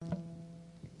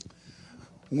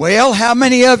Well, how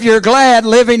many of you are glad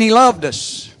living He loved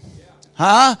us?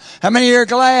 Huh? How many of you are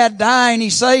glad dying He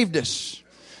saved us?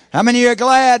 How many of you are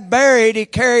glad buried He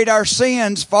carried our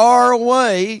sins far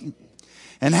away?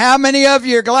 And how many of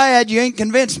you are glad, you ain't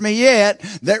convinced me yet,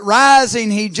 that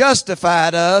rising He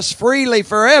justified us freely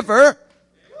forever?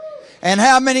 And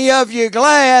how many of you are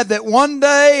glad that one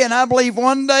day, and I believe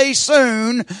one day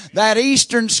soon, that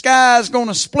eastern sky is going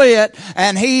to split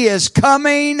and He is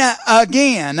coming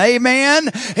again.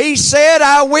 Amen. He said,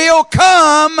 I will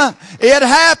come. It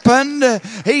happened.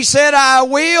 He said, I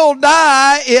will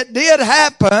die. It did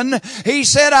happen. He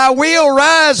said, I will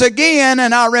rise again.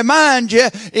 And I remind you,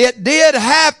 it did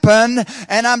happen.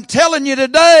 And I'm telling you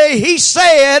today, He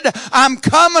said, I'm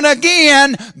coming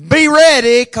again. Be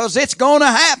ready, because it's going to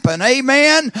happen.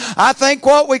 Amen. I think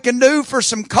what we can do for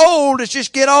some cold is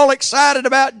just get all excited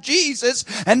about Jesus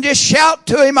and just shout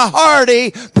to Him a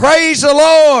hearty, praise the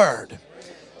Lord.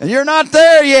 And you're not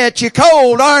there yet. You're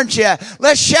cold, aren't you?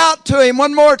 Let's shout to Him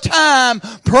one more time.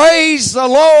 Praise the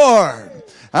Lord.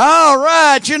 All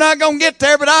right. You're not going to get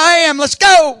there, but I am. Let's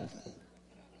go.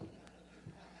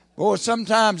 Boy,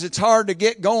 sometimes it's hard to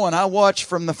get going. I watched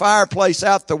from the fireplace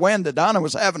out the window. Donna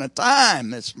was having a time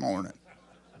this morning.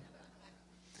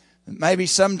 Maybe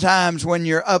sometimes when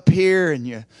you're up here and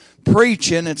you're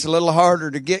preaching, it's a little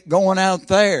harder to get going out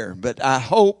there. But I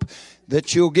hope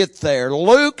that you'll get there.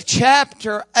 Luke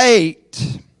chapter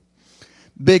 8,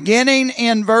 beginning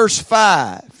in verse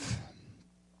 5.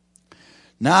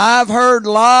 Now, I've heard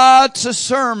lots of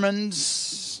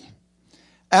sermons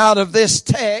out of this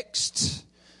text,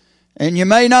 and you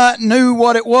may not knew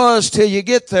what it was till you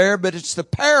get there, but it's the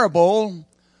parable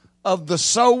of the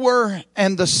sower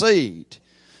and the seed.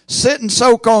 Sit and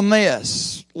soak on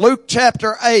this. Luke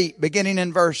chapter 8, beginning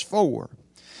in verse 4.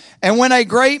 And when a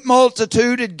great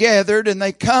multitude had gathered, and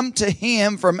they come to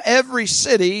Him from every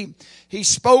city, He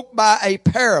spoke by a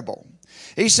parable.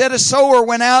 He said, a sower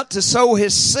went out to sow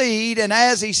his seed, and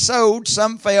as he sowed,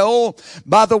 some fell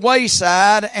by the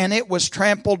wayside, and it was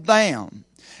trampled down.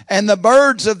 And the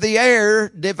birds of the air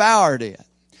devoured it.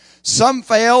 Some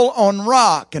fell on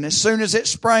rock, and as soon as it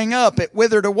sprang up, it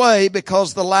withered away because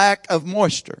of the lack of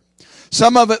moisture.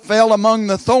 Some of it fell among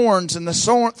the thorns, and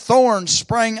the thorns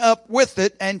sprang up with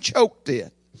it and choked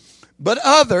it. But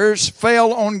others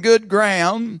fell on good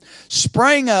ground,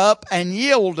 sprang up, and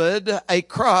yielded a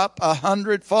crop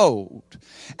 100-fold.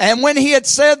 And when he had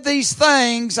said these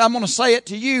things, I'm going to say it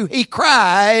to you, he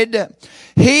cried,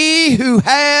 he who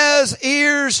has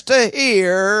ears to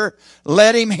hear,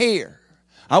 let him hear.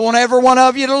 I want every one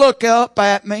of you to look up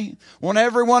at me. I want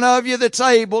every one of you that's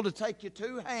able to take your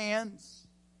two hands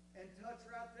and touch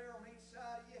right there on each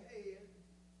side of your head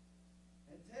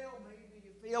and tell me, do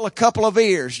you feel a couple of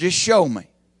ears? Just show me.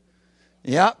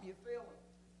 Yep, you feel it.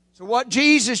 So what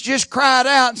Jesus just cried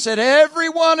out and said, every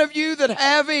one of you that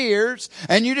have ears,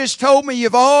 and you just told me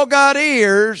you've all got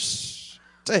ears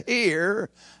to hear,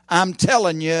 I'm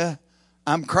telling you,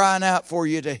 I'm crying out for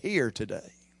you to hear today.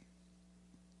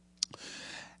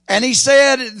 And he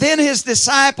said, then his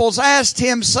disciples asked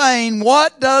him, saying,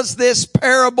 what does this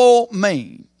parable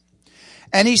mean?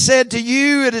 And he said, to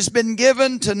you it has been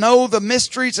given to know the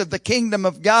mysteries of the kingdom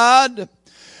of God,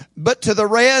 but to the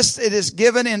rest it is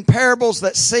given in parables,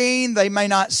 that seeing they may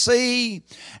not see,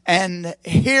 and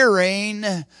hearing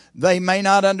they may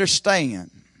not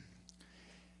understand.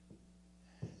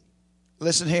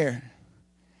 Listen here.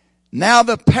 Now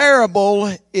the parable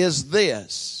is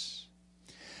this.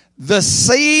 The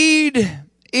seed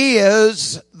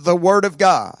is the Word of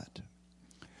God.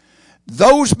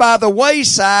 Those by the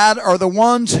wayside are the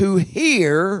ones who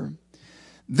hear.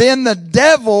 Then the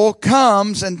devil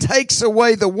comes and takes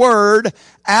away the Word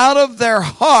out of their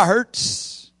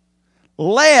hearts,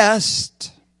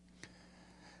 lest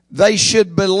they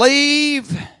should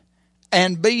believe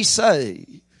and be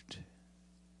saved.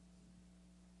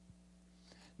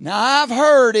 Now, I've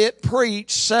heard it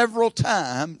preached several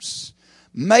times,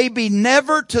 maybe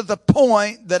never to the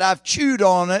point that I've chewed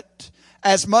on it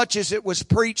as much as it was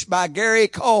preached by Gary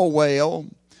Caldwell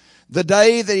the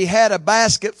day that he had a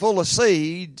basket full of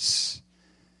seeds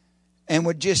and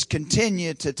would just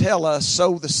continue to tell us,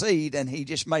 sow the seed, and he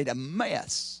just made a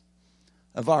mess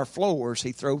of our floors.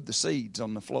 He throwed the seeds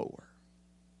on the floor.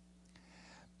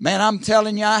 Man, I'm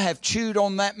telling you, I have chewed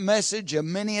on that message a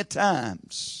many a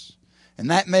times. And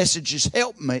that message has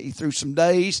helped me through some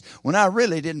days when I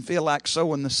really didn't feel like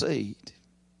sowing the seed.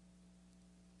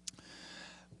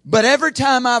 But every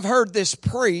time I've heard this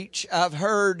preach, I've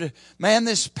heard, man,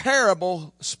 this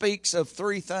parable speaks of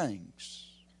three things.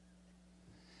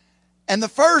 And the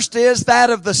first is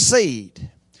that of the seed.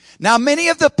 Now, many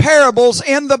of the parables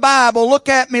in the Bible, look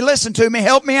at me, listen to me,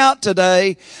 help me out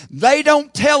today, they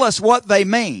don't tell us what they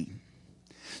mean.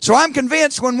 So I'm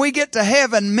convinced when we get to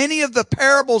heaven, many of the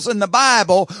parables in the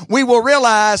Bible, we will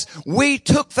realize we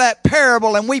took that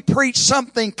parable and we preached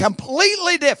something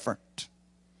completely different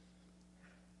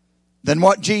than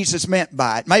what Jesus meant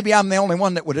by it. Maybe I'm the only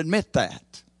one that would admit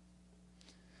that.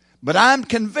 But I'm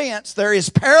convinced there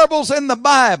is parables in the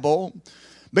Bible,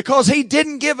 because He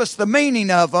didn't give us the meaning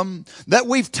of them, that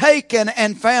we've taken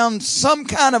and found some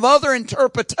kind of other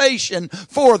interpretation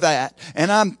for that. And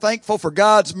I'm thankful for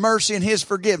God's mercy and His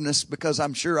forgiveness, because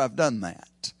I'm sure I've done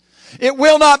that. It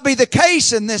will not be the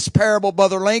case in this parable,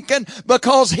 Brother Lincoln,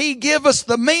 because He gave us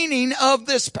the meaning of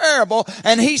this parable,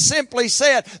 and He simply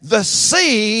said, the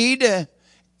seed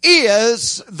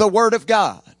is the Word of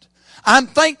God. I'm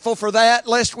thankful for that,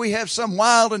 lest we have some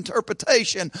wild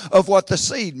interpretation of what the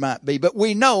seed might be. But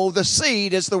we know the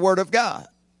seed is the Word of God.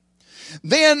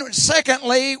 Then,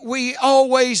 secondly, we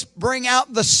always bring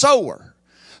out the sower.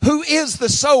 Who is the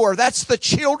sower? That's the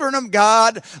children of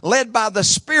God, led by the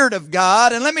Spirit of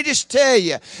God. And let me just tell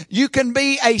you, you can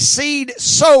be a seed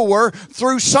sower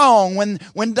through song.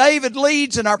 When David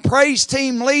leads and our praise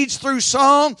team leads through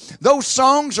song, those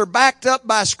songs are backed up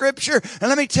by Scripture. And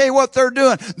let me tell you what they're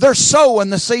doing. They're sowing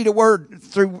the seed of word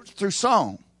through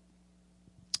song.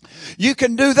 You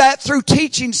can do that through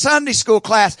teaching Sunday school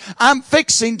class. I'm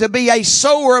fixing to be a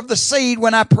sower of the seed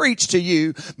when I preach to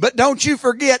you. But don't you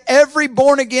forget, every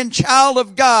born-again child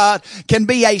of God can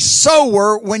be a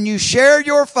sower when you share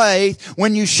your faith,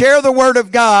 when you share the Word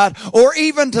of God, or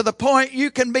even to the point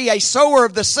you can be a sower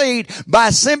of the seed by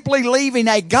simply leaving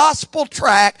a gospel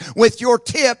tract with your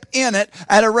tip in it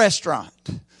at a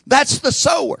restaurant. That's the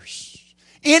sowers.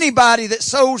 Anybody that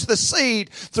sows the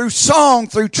seed through song,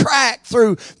 through tract,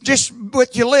 through just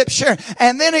with your lips sharing.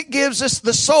 And then it gives us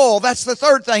the soil. That's the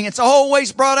third thing. It's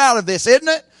always brought out of this, isn't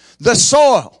it? The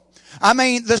soil. I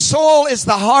mean, the soil is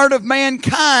the heart of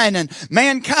mankind, and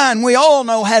mankind, we all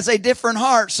know, has a different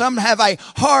heart. Some have a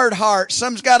hard heart.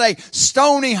 Some's got a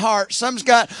stony heart. Some's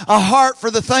got a heart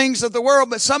for the things of the world,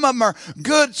 but some of them are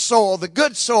good soil. The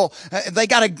good soil, they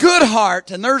got a good heart,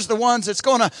 and there's the ones that's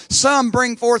going to, some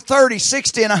bring forth 30,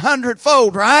 60, and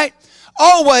 100-fold, right?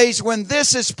 Always when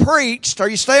this is preached, are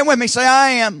you staying with me? Say, I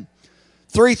am.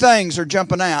 Three things are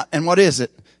jumping out. And what is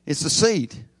it? It's the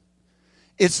seed.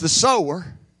 It's the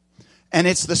sower. And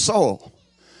it's the soil.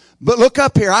 But look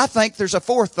up here. I think there's a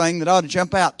fourth thing that ought to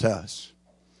jump out to us.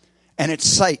 And it's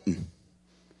Satan.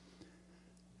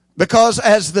 Because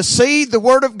as the seed, the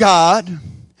Word of God,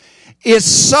 is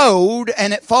sowed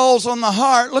and it falls on the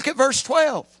heart. Look at verse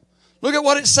 12. Look at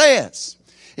what it says.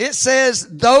 It says,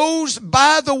 those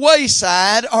by the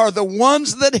wayside are the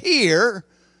ones that hear.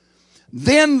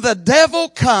 Then the devil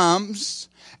comes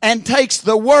and takes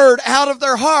the word out of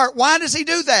their heart. Why does he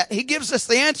do that? He gives us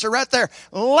the answer right there.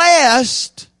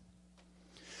 Lest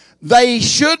they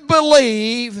should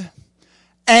believe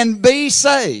and be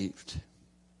saved.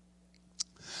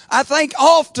 I think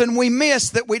often we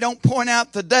miss that we don't point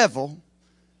out the devil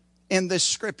in this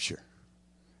scripture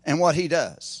and what he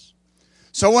does.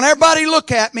 So when everybody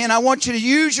look at me, and I want you to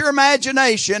use your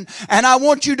imagination, and I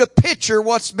want you to picture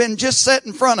what's been just set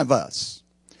in front of us.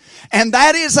 And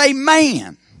that is a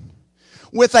man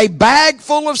with a bag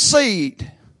full of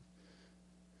seed,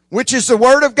 which is the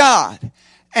Word of God.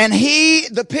 And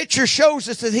the picture shows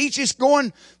us that he's just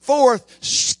going forth,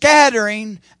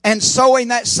 scattering and sowing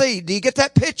that seed. Do you get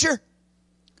that picture?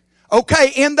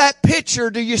 Okay, in that picture,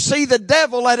 do you see the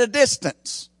devil at a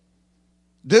distance?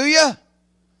 Do you?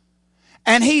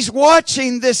 And he's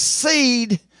watching this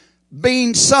seed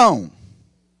being sown.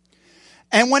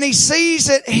 And when he sees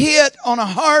it hit on a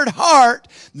hard heart,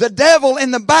 the devil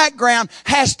in the background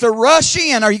has to rush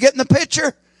in. Are you getting the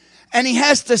picture? And he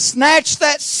has to snatch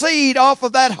that seed off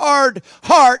of that hard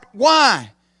heart.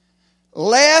 Why?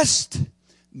 Lest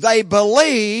they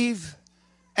believe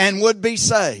and would be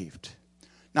saved.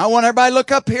 Now I want everybody to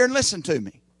look up here and listen to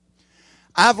me.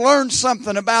 I've learned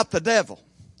something about the devil.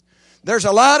 There's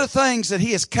a lot of things that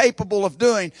he is capable of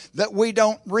doing that we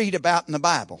don't read about in the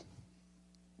Bible.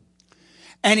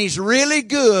 And he's really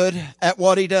good at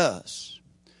what he does.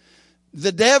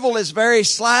 The devil is very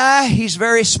sly. He's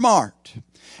very smart.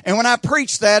 And when I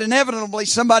preach that, inevitably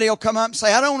somebody will come up and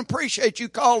say, I don't appreciate you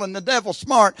calling the devil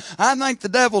smart. I think the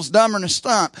devil's dumber than a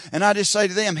stump. And I just say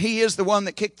to them, he is the one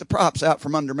that kicked the props out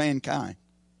from under mankind.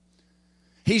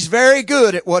 He's very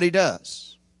good at what he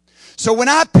does. So when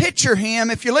I picture him,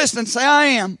 if you're listening, say I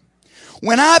am.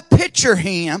 When I picture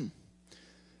him,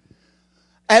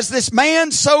 as this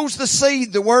man sows the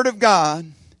seed, the Word of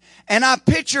God, And I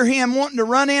picture him wanting to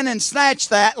run in and snatch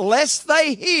that lest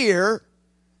they hear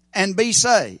and be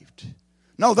saved.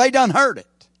 No, they done heard it.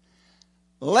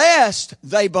 Lest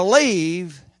they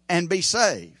believe and be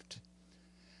saved.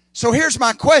 So here's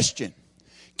my question.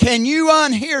 Can you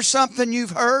unhear something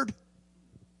you've heard?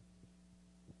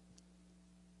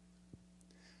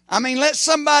 I mean, let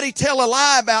somebody tell a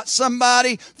lie about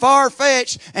somebody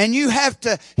far-fetched, and you have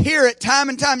to hear it time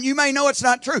and time. You may know it's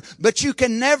not true, but you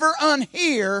can never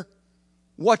unhear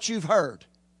what you've heard.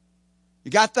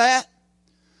 You got that?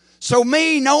 So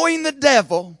me knowing the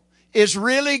devil is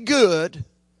really good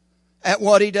at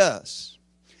what he does.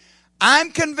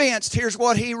 I'm convinced, here's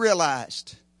what he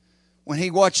realized when he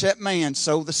watched that man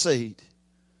sow the seed.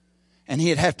 And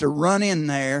he'd have to run in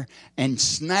there and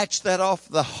snatch that off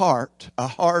the heart, a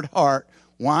hard heart.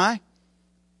 Why?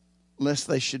 Lest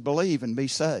they should believe and be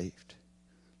saved.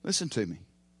 Listen to me.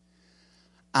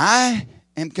 I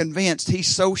am convinced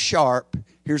he's so sharp.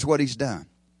 Here's what he's done.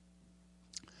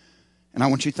 And I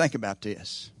want you to think about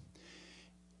this.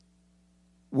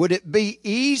 Would it be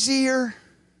easier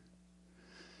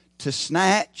to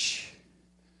snatch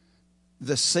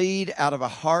the seed out of a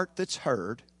heart that's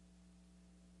heard,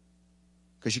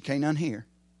 because you can't unhear?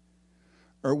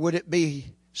 Or would it be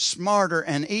smarter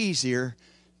and easier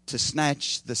to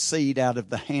snatch the seed out of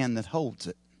the hand that holds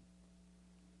it?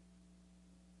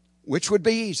 Which would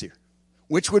be easier?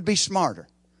 Which would be smarter?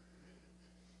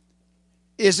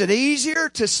 Is it easier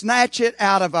to snatch it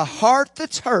out of a heart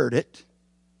that's heard it,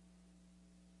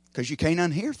 because you can't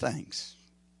unhear things?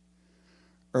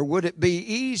 Or would it be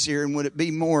easier, and would it be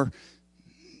more,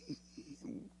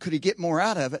 could he get more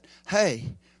out of it?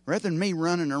 Hey, rather than me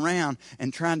running around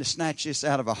and trying to snatch this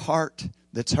out of a heart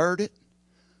that's heard it,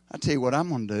 I'll tell you what I'm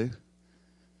going to do.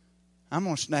 I'm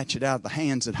going to snatch it out of the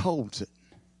hands that holds it.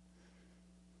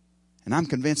 And I'm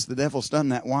convinced the devil's done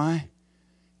that. Why?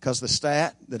 Because the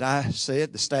stat that I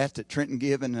said, the stat that Trenton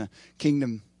give in the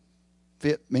Kingdom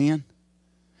Fit Men,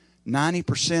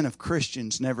 90% of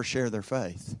Christians never share their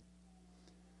faith.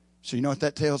 So you know what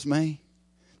that tells me?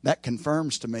 That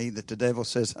confirms to me that the devil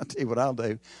says, I'll tell you what I'll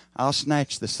do. I'll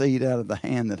snatch the seed out of the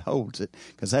hand that holds it,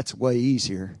 because that's way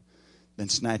easier than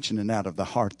snatching it out of the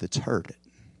heart that's heard it.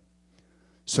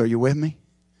 So are you with me?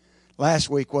 Last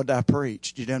week, what did I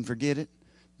preach? Did you done forget it?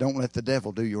 Don't let the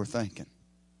devil do your thinking.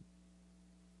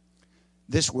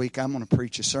 This week, I'm going to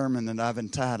preach a sermon that I've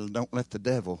entitled, Don't Let the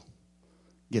Devil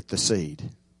Get the Seed.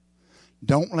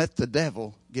 Don't let the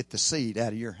devil get the seed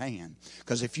out of your hand.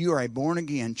 Because if you are a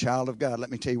born-again child of God,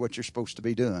 let me tell you what you're supposed to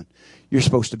be doing. You're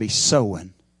supposed to be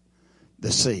sowing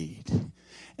the seed.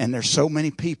 And there's so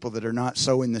many people that are not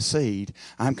sowing the seed.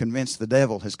 I'm convinced the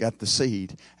devil has got the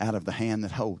seed out of the hand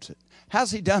that holds it.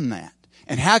 How's he done that?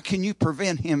 And how can you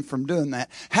prevent him from doing that?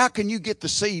 How can you get the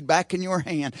seed back in your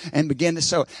hand and begin to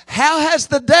sow it? How has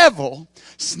the devil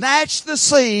snatched the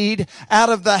seed out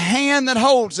of the hand that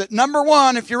holds it? Number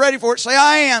one, if you're ready for it, say,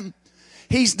 I am.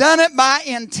 He's done it by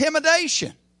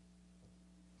intimidation.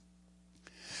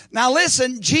 Now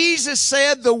listen, Jesus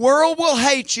said the world will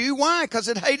hate you. Why? Because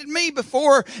it hated me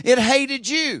before it hated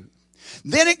you.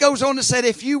 Then it goes on to say,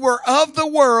 if you were of the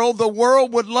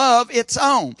world would love its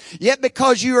own. Yet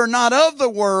because you are not of the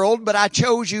world, but I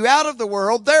chose you out of the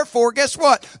world, therefore, guess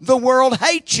what? The world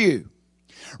hates you.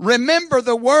 Remember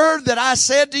the word that I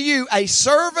said to you, a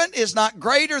servant is not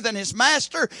greater than his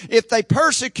master. If they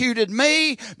persecuted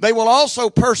me, they will also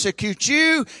persecute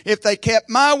you. If they kept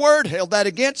my word, held that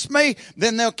against me,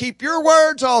 then they'll keep your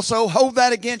words also, hold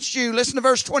that against you. Listen to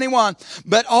verse 21.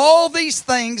 But all these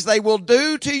things they will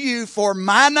do to you for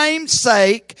my name's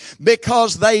sake,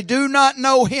 because they do not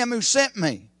know him who sent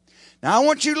me. Now I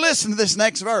want you to listen to this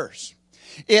next verse.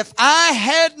 If I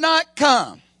had not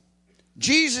come,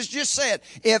 Jesus just said,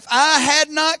 if I had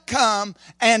not come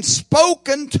and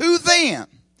spoken to them,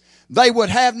 they would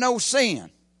have no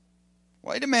sin.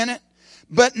 Wait a minute.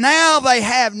 But now they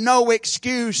have no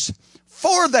excuse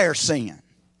for their sin.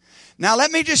 Now let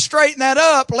me just straighten that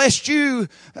up, lest you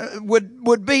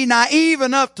would be naive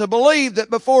enough to believe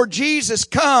that before Jesus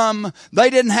come,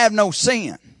 they didn't have no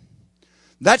sin.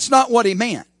 That's not what he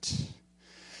meant.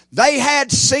 They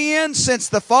had sin since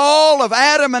the fall of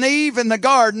Adam and Eve in the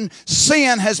garden.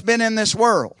 Sin has been in this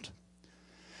world.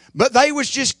 But they was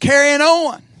just carrying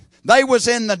on. They was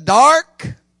in the dark.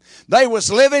 They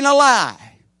was living a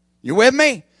lie. You with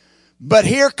me? But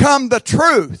here come the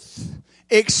truth.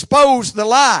 Expose the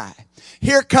lie.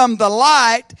 here come the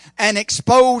light and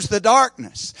expose the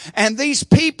darkness. And these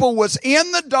people was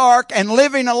in the dark and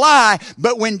living a lie.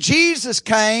 But when Jesus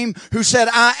came, who said,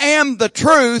 I am the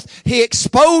truth, He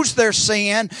exposed their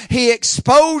sin. He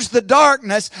exposed the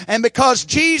darkness. And because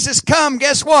Jesus come,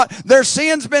 guess what? Their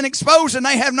sin's been exposed and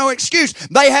they have no excuse.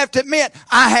 They have to admit,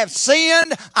 I have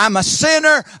sinned. I'm a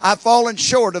sinner. I've fallen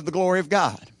short of the glory of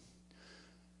God.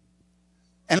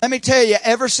 And let me tell you,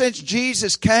 ever since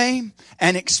Jesus came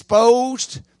and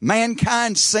exposed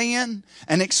mankind's sin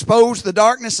and exposed the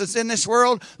darkness that's in this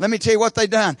world, let me tell you what they've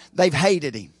done. They've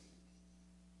hated Him.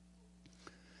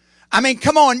 I mean,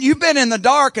 come on, you've been in the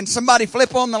dark and somebody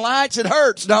flip on the lights, it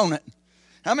hurts, don't it?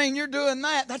 I mean, you're doing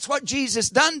that. That's what Jesus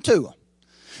done to them.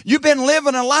 You've been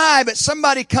living a lie, but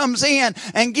somebody comes in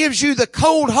and gives you the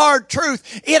cold, hard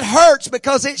truth. It hurts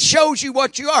because it shows you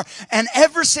what you are. And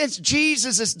ever since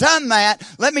Jesus has done that,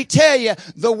 let me tell you,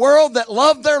 the world that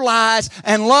loved their lies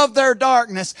and loved their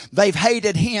darkness, they've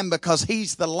hated Him because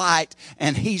He's the light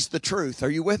and He's the truth. Are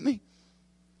you with me?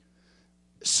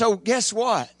 So guess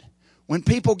what? When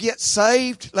people get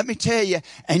saved, let me tell you,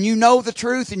 and you know the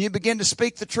truth and you begin to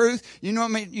speak the truth, you know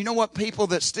what I mean? You know what people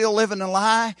that still live in a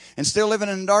lie and still living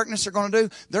in darkness are going to do?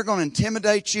 They're going to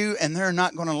intimidate you and they're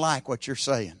not going to like what you're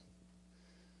saying.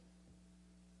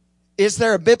 Is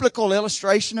there a biblical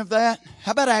illustration of that?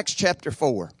 How about Acts chapter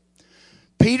 4?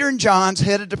 Peter and John's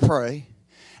headed to pray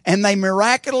and they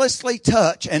miraculously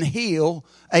touch and heal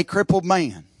a crippled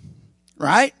man.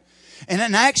 Right? And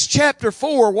in Acts chapter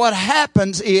 4, what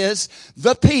happens is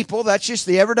the people, that's just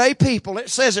the everyday people, it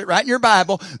says it right in your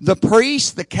Bible, the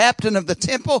priest, the captain of the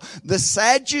temple, the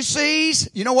Sadducees,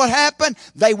 you know what happened?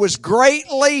 They was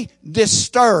greatly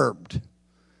disturbed.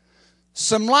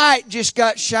 Some light just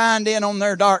got shone in on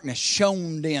their darkness.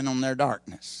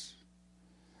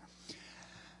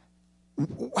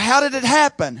 How did it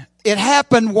happen? It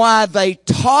happened while they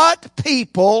taught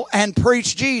people and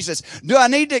preached Jesus. Do I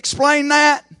need to explain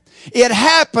that? It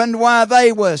happened while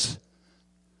they was,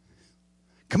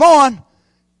 come on,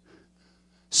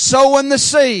 sowing the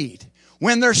seed.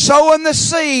 When they're sowing the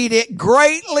seed, it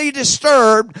greatly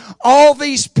disturbed all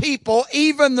these people,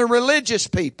 even the religious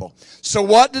people. So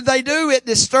what did they do? It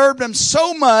disturbed them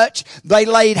so much, they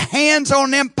laid hands on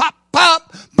them,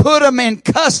 pop, put them in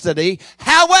custody.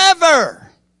 However,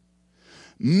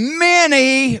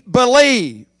 many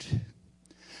believed.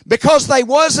 Because they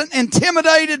wasn't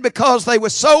intimidated, because they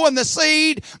were sowing the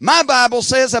seed, my Bible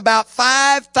says about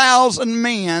 5,000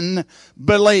 men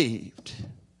believed.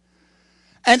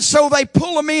 And so they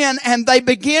pull them in and they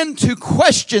begin to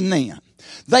question them.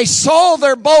 They saw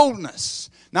their boldness.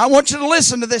 Now I want you to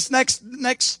listen to this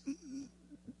next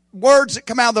words that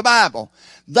come out of the Bible.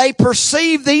 They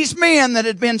perceived these men that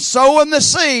had been sowing the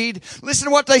seed. Listen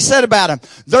to what they said about them.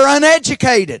 They're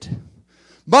uneducated.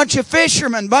 Bunch of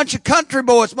fishermen, bunch of country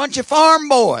boys, bunch of farm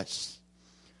boys.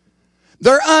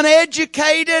 They're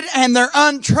uneducated and they're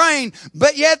untrained,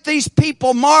 but yet these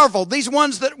people marveled. These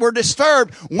ones that were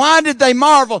disturbed. Why did they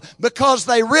marvel? Because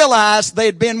they realized they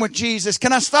had been with Jesus.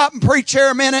 Can I stop and preach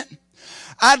here a minute?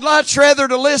 I'd much rather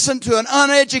to listen to an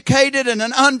uneducated and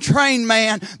an untrained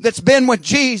man that's been with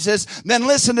Jesus than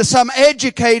listen to some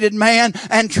educated man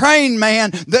and trained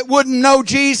man that wouldn't know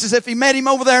Jesus if he met him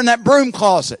over there in that broom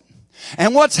closet.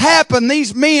 And what's happened,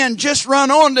 these men just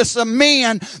run on to some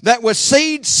men that was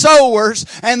seed sowers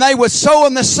and they was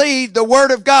sowing the seed, the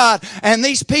Word of God. And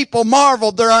these people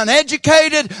marveled. They're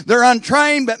uneducated, they're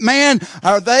untrained, but man,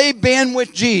 are they been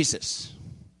with Jesus.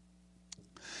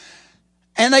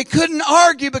 And they couldn't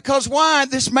argue because why?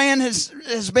 This man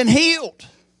has been healed.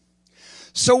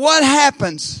 So what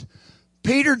happens?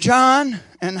 Peter, John,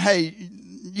 and hey,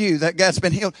 you, that guy's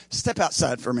been healed. Step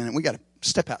outside for a minute. We got to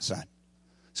step outside.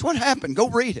 So what happened? Go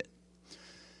read it.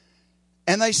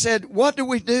 And they said, what do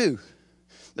we do?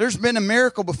 There's been a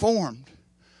miracle performed.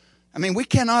 I mean, we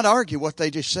cannot argue what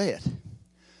they just said.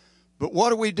 But what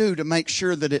do we do to make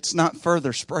sure that it's not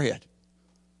further spread?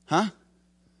 Huh?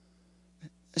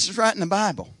 This is right in the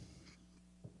Bible.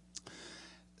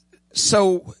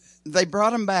 So they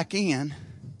brought them back in.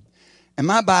 And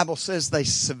my Bible says they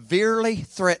severely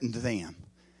threatened them.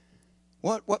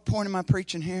 What point am I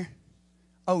preaching here?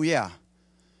 Oh, yeah.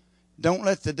 Don't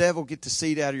let the devil get the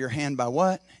seed out of your hand by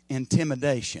what?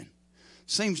 Intimidation.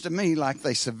 Seems to me like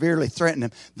they severely threatened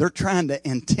him. They're trying to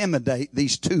intimidate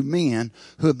these two men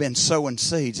who have been sowing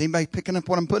seeds. Anybody picking up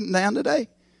what I'm putting down today?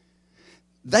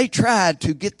 They tried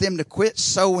to get them to quit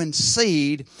sowing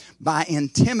seed by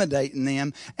intimidating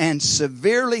them and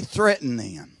severely threaten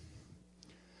them.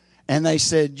 And they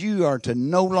said, you are to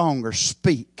no longer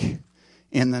speak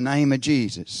in the name of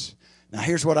Jesus. Now,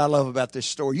 here's what I love about this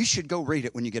story. You should go read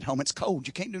it when you get home. It's cold.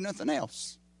 You can't do nothing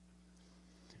else.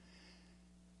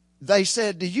 They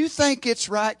said, do you think it's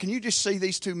right? Can you just see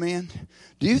these two men?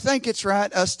 Do you think it's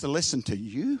right us to listen to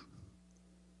you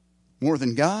more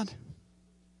than God?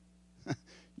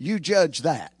 You judge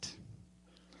that.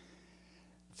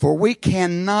 For we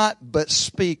cannot but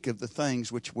speak of the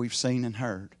things which we've seen and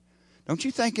heard. Don't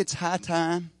you think it's high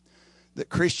time that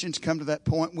Christians come to that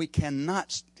point? We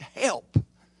cannot help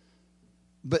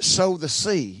but sow the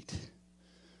seed.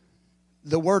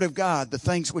 The Word of God, the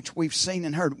things which we've seen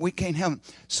and heard. We can't help them.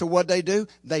 So what they do?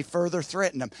 They further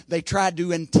threaten them. They tried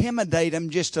to intimidate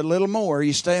them just a little more. Are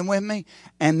you staying with me?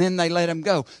 And then they let them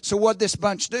go. So what did this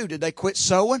bunch do? Did they quit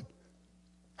sowing?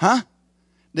 Huh?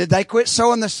 Did they quit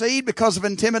sowing the seed because of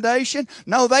intimidation?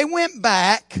 No, they went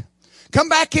back. Come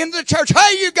back into the church.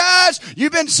 Hey, you guys,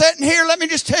 you've been sitting here. Let me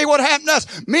just tell you what happened to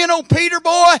us. Me and old Peter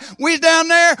boy, we was down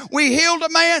there. We healed a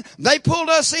man. They pulled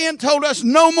us in, told us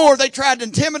no more. They tried to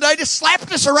intimidate us,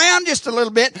 slapped us around just a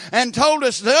little bit, and told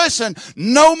us, listen,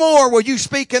 no more will you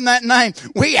speak in that name.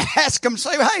 We asked them,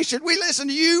 say, hey, should we listen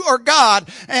to you or God?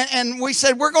 And we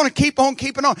said, we're going to keep on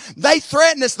keeping on. They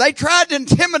threatened us. They tried to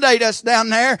intimidate us down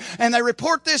there, and they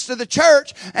report this to the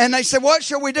church, and they said, what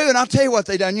shall we do? And I'll tell you what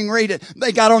they done. You can read it.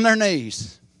 They got on their knees.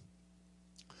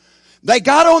 They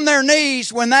got on their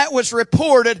knees when that was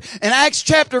reported in Acts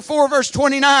chapter 4 verse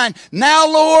 29.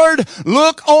 Now Lord,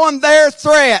 look on their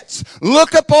threats.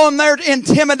 Look upon their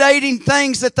intimidating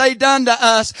things that they done to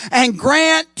us, and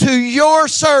grant to your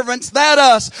servants, that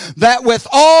us, that with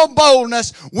all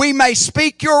boldness we may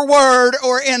speak your word.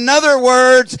 Or in other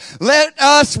words, let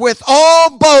us with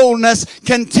all boldness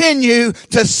continue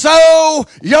to sow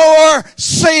your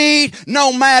seed,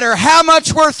 no matter how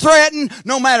much we're threatened,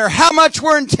 no matter how much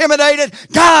we're intimidated.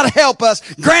 God help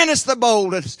us. Grant us the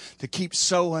boldness to keep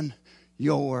sowing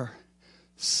your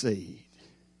seed.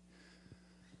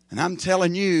 And I'm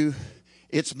telling you,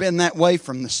 it's been that way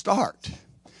from the start.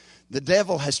 The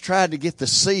devil has tried to get the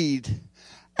seed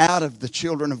out of the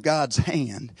children of God's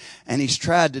hand, and he's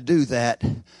tried to do that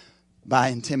by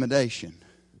intimidation.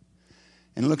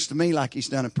 And it looks to me like he's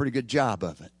done a pretty good job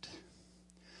of it.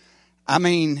 I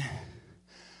mean,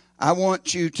 I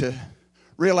want you to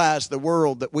realize the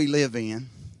world that we live in,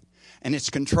 and it's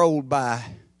controlled by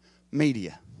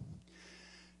media.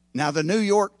 Now, the New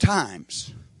York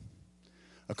Times,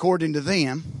 according to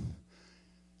them,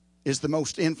 is the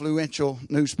most influential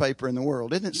newspaper in the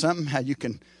world. Isn't it something how you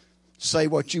can say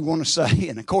what you want to say?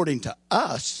 And according to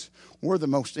us, we're the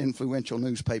most influential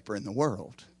newspaper in the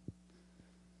world.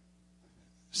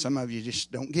 Some of you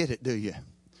just don't get it, do you?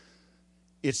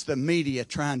 It's the media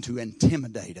trying to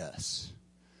intimidate us.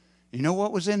 You know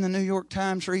what was in the New York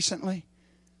Times recently?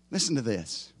 Listen to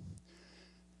this.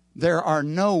 There are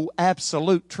no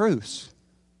absolute truths.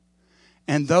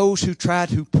 And those who try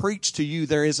to preach to you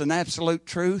there is an absolute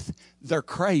truth, they're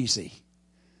crazy.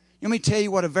 Let me tell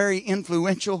you what a very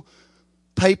influential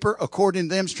paper, according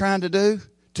to them, is trying to do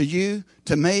to you,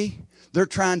 to me. They're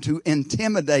trying to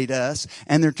intimidate us,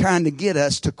 and they're trying to get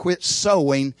us to quit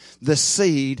sowing the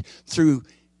seed through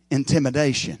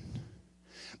intimidation.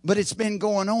 But it's been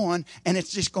going on, and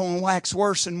it's just going to wax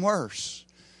worse and worse.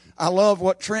 I love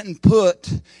what Trenton put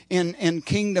in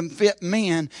Kingdom Fit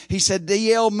Men. He said,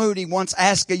 D.L. Moody once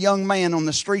asked a young man on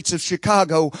the streets of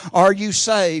Chicago, are you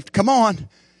saved? Come on.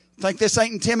 Think this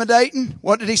ain't intimidating?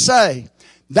 What did he say?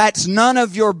 That's none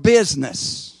of your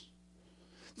business.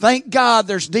 Thank God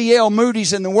there's D.L.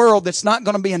 Moody's in the world that's not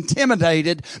going to be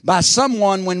intimidated by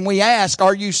someone when we ask,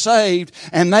 are you saved?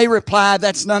 And they reply,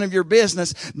 that's none of your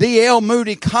business. D.L.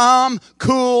 Moody, calm,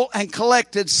 cool, and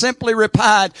collected, simply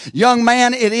replied, young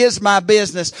man, it is my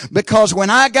business, because when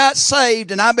I got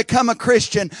saved and I become a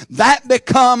Christian, that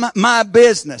become my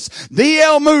business.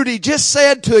 D.L. Moody just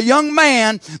said to a young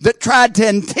man that tried to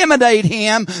intimidate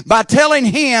him by telling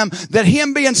him that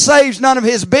him being saved is none of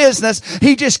his business,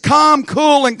 he just calm,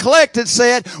 cool, and collected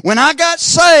said, when I got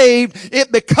saved,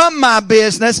 it become my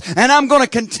business, and I'm going to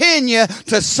continue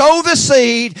to sow the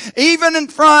seed even in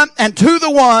front and to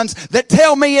the ones that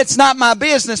tell me it's not my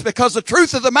business, because the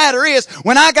truth of the matter is,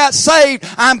 when I got saved,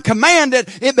 I'm commanded,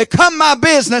 it become my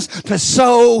business to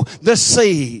sow the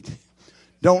seed.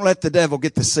 Don't let the devil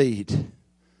get the seed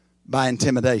by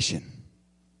intimidation.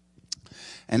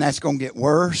 And that's going to get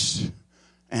worse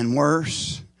and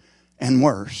worse and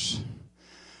worse.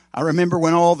 I remember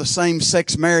when all the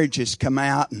same-sex marriages come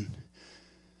out, and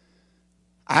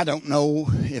I don't know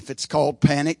if it's called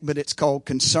panic, but it's called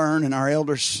concern, and our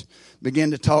elders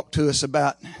begin to talk to us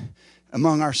about,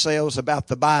 among ourselves, about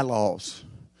the bylaws.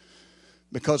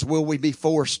 Because will we be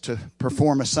forced to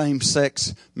perform a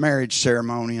same-sex marriage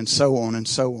ceremony, and so on and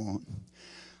so on.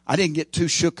 I didn't get too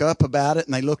shook up about it,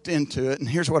 and they looked into it, and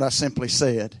here's what I simply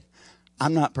said.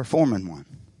 I'm not performing one.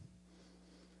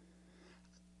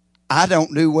 I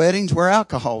don't do weddings where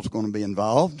alcohol's going to be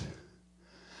involved.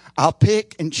 I'll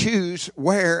pick and choose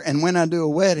where and when I do a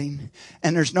wedding,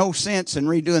 and there's no sense in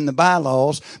redoing the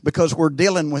bylaws because we're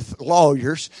dealing with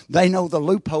lawyers. They know the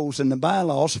loopholes in the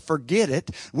bylaws. Forget it.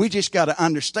 We just got to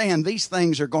understand these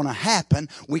things are going to happen.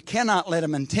 We cannot let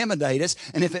them intimidate us,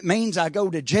 and if it means I go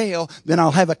to jail, then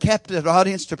I'll have a captive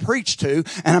audience to preach to,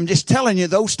 and I'm just telling you,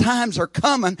 those times are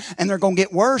coming, and they're going to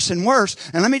get worse and worse.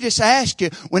 And let me just ask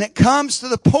you, when it comes to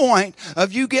the point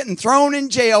of you getting thrown in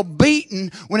jail,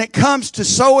 beaten, when it comes to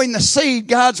sowing the seed,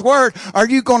 God's word, are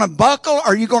you going to buckle?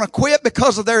 Are you going to quit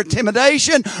because of their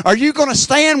intimidation? Are you going to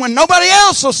stand when nobody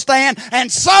else will stand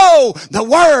and sow the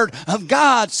word of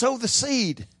God? Sow the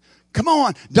seed. Come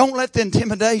on. Don't let the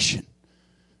intimidation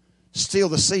steal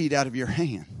the seed out of your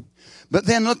hand. But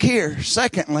then look here.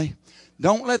 Secondly,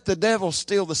 don't let the devil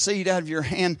steal the seed out of your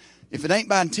hand. If it ain't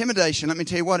by intimidation, let me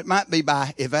tell you what, it might be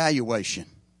by evaluation.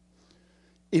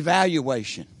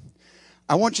 Evaluation.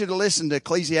 I want you to listen to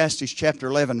Ecclesiastes chapter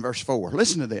 11, verse 4.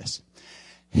 Listen to this.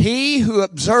 He who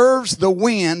observes the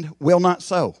wind will not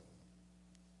sow,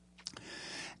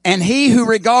 and he who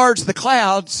regards the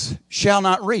clouds shall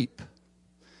not reap.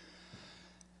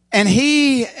 And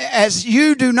he, as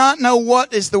you do not know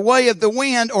what is the way of the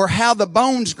wind, or how the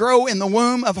bones grow in the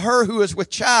womb of her who is with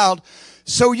child,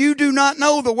 so you do not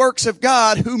know the works of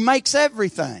God who makes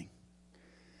everything.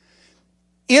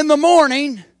 In the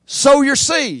morning, sow your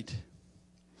seed.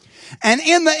 And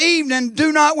in the evening,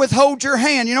 do not withhold your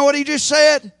hand. You know what he just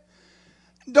said?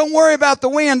 Don't worry about the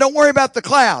wind. Don't worry about the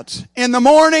clouds. In the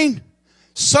morning,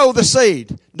 sow the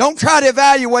seed. Don't try to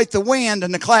evaluate the wind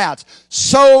and the clouds.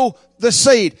 Sow the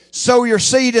seed. Sow your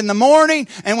seed in the morning,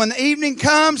 and when the evening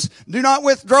comes, do not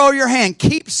withdraw your hand.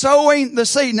 Keep sowing the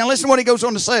seed. Now listen to what he goes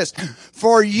on to say.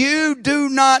 For you do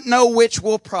not know which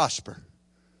will prosper.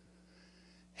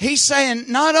 He's saying,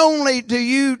 not only do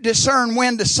you discern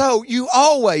when to sow, you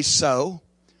always sow.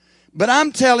 But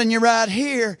I'm telling you right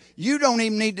here, you don't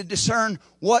even need to discern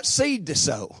what seed to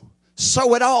sow.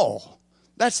 Sow it all.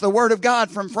 That's the word of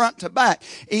God from front to back.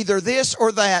 Either this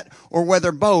or that, or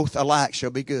whether both alike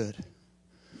shall be good.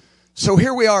 So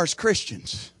here we are as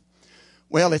Christians.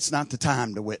 Well, it's not the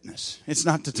time to witness. It's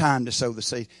not the time to sow the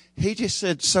seed. He just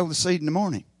said sow the seed in the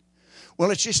morning. Well,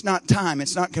 it's just not time.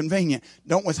 It's not convenient.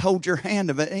 Don't withhold your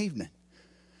hand of an evening.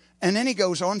 And then he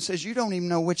goes on and says, you don't even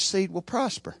know which seed will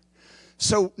prosper.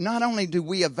 So not only do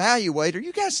we evaluate, are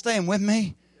you guys staying with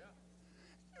me?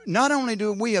 Not only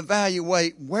do we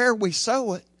evaluate where we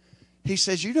sow it, he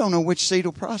says, you don't know which seed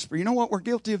will prosper. You know what we're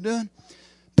guilty of doing?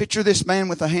 Picture this man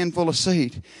with a handful of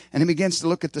seed, and he begins to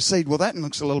look at the seed. Well, that one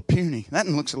looks a little puny. That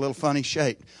one looks a little funny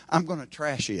shaped. I'm going to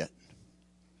trash it.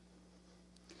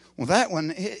 Well, that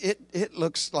one, it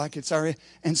looks like it's already.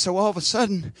 And so all of a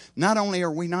sudden, not only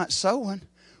are we not sowing,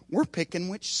 we're picking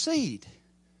which seed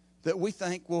that we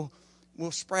think will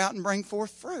sprout and bring forth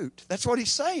fruit. That's what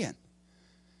he's saying.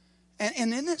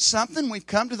 And isn't it something? We've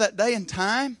come to that day and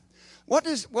time. What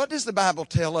does the Bible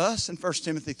tell us in 1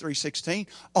 Timothy 3:16?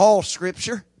 All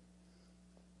Scripture.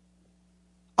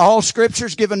 All Scripture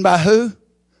is given by who?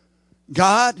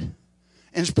 God. And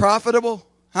it's profitable.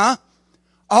 Huh?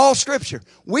 All Scripture.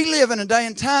 We live in a day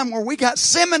and time where we got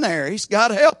seminaries,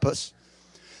 God help us,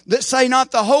 that say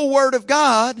not the whole Word of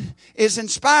God is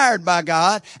inspired by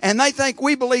God, and they think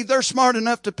we believe they're smart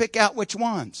enough to pick out which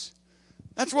ones.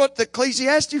 That's what the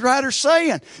Ecclesiastes writer's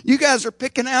saying. You guys are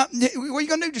picking out, what are you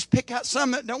going to do? Just pick out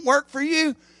some that don't work for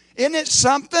you? Isn't it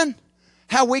something?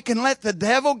 How we can let the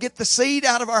devil get the seed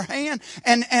out of our hand.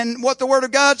 And what the Word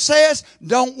of God says,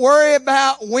 don't worry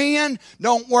about when,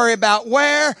 don't worry about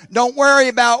where, don't worry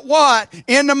about what.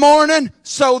 In the morning,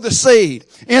 sow the seed.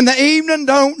 In the evening,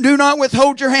 do not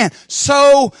withhold your hand.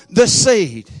 Sow the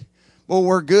seed. Well,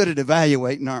 we're good at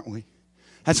evaluating, aren't we?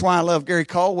 That's why I love Gary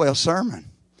Caldwell's sermon.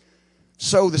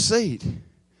 Sow the seed.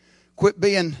 Quit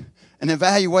being an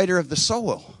evaluator of the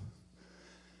soil.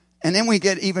 And then we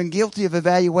get even guilty of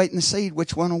evaluating the seed,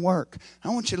 which one will work. I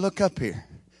want you to look up here,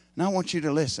 and I want you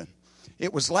to listen.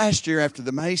 It was last year after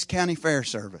the Mays County Fair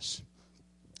service.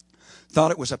 Thought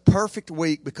it was a perfect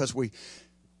week because we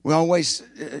always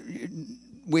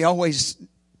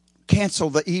cancel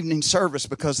the evening service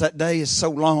because that day is so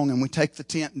long, and we take the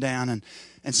tent down.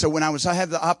 And so when I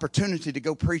have the opportunity to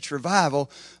go preach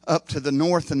revival up to the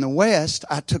north and the west,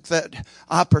 I took that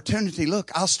opportunity.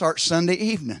 Look, I'll start Sunday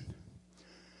evening.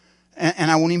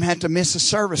 And I won't even have to miss a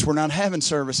service. We're not having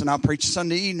service. And I'll preach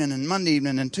Sunday evening and Monday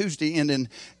evening and Tuesday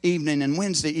evening and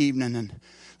Wednesday evening. And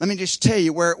Let me just tell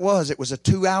you where it was. It was a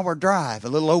 2-hour drive, a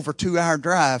little over 2-hour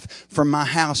drive from my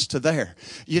house to there.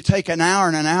 You take an hour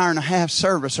and a half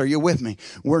service. Are you with me?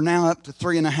 We're now up to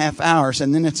 3.5 hours,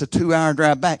 and then it's a 2-hour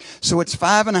drive back. So it's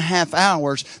 5.5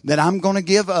 hours that I'm going to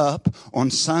give up on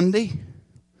Sunday,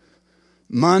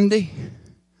 Monday,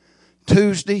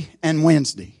 Tuesday, and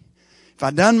Wednesday. If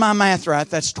I've done my math right,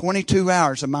 that's 22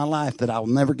 hours of my life that I'll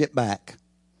never get back.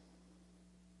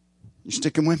 You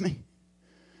sticking with me?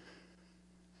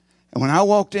 And when I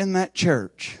walked in that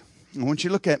church, I want you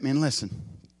to look at me and listen.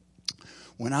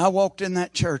 When I walked in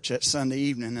that church that Sunday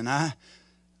evening and I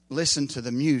listened to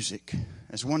the music,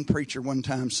 as one preacher one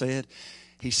time said,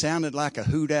 he sounded like a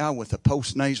hoot owl with a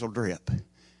post-nasal drip.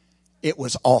 It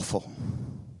was awful.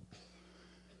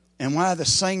 And why the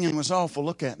singing was awful,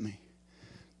 look at me.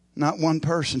 Not one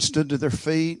person stood to their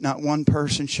feet. Not one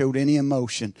person showed any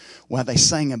emotion while they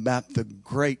sang about the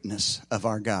greatness of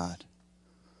our God.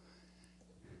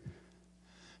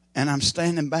 And I'm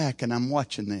standing back and I'm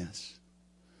watching this.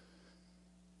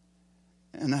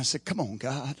 And I said, come on,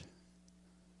 God.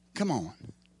 Come on.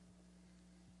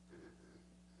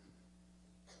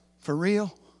 For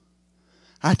real?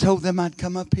 I told them I'd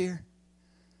come up here.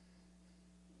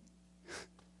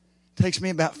 It takes me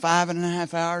about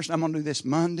 5.5 hours. I'm going to do this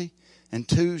Monday and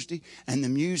Tuesday. And the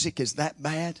music is that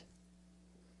bad.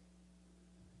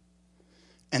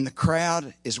 And the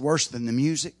crowd is worse than the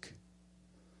music.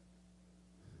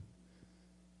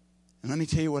 And let me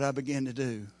tell you what I began to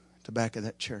do at the back of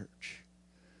that church.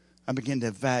 I began to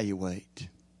evaluate.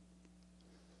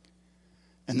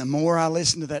 And the more I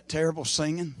listened to that terrible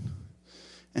singing,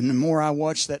 and the more I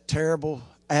watched that terrible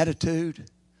attitude,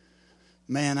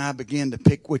 man, I began to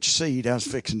pick which seed I was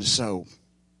fixing to sow.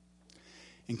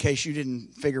 In case you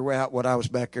didn't figure out what I was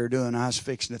back there doing, I was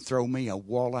fixing to throw me a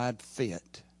wall-eyed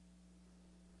fit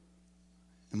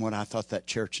in what I thought that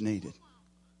church needed.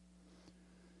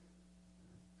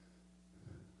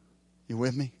 You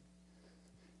with me?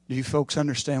 Do you folks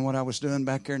understand what I was doing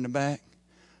back there in the back?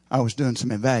 I was doing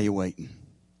some evaluating.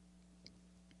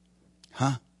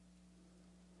 Huh?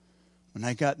 When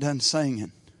they got done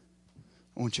singing,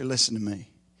 I want you to listen to me.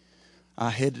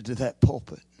 I headed to that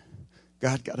pulpit.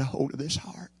 God got a hold of this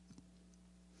heart.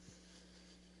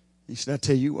 He said, I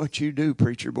tell you what you do,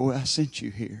 preacher boy. I sent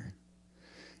you here.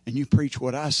 And you preach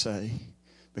what I say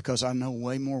because I know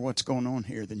way more what's going on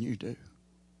here than you do.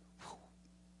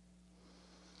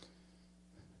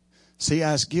 See,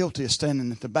 I was guilty of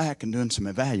standing at the back and doing some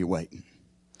evaluating.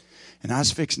 And I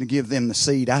was fixing to give them the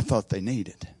seed I thought they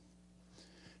needed.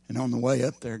 And on the way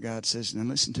up there, God says, now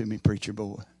listen to me, preacher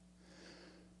boy.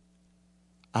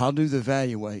 I'll do the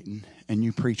evaluating and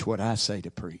you preach what I say to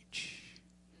preach.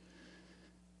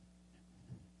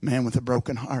 Man with a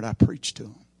broken heart, I preached to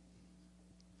him.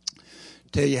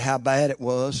 Tell you how bad it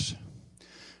was.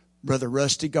 Brother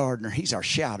Rusty Gardner, he's our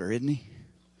shouter, isn't he?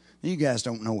 You guys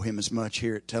don't know him as much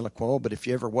here at Telequal, but if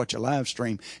you ever watch a live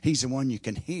stream, he's the one you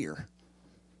can hear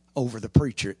over the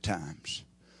preacher at times.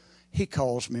 He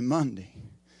calls me Monday.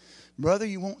 Brother,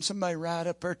 you want somebody right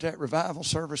up there at that revival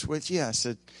service with you? I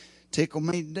said, tickle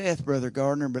me to death, Brother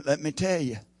Gardner, but let me tell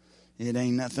you, it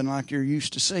ain't nothing like you're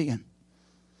used to seeing.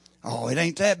 Oh, it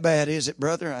ain't that bad, is it,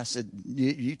 brother? I said,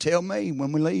 you tell me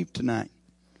when we leave tonight.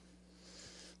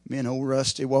 Me and old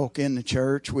Rusty walk in the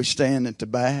church. We stand at the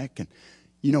back, and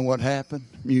you know what happened?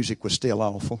 Music was still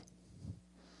awful.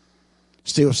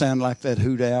 Still sounded like that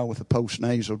hoot owl with a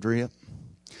post-nasal drip.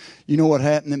 You know what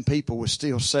happened? Them people was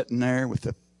still sitting there with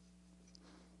a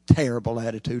terrible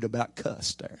attitude about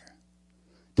cuss there.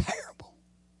 Terrible.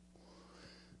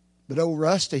 But old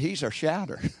Rusty, he's our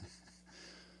shouter.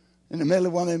 In the middle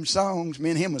of one of them songs, me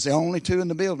and him was the only two in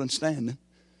the building standing. In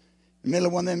the middle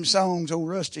of one of them songs, old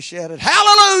Rusty shouted,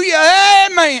 hallelujah,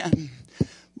 amen.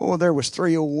 Boy, there was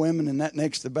 3 old women in that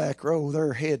next to the back row.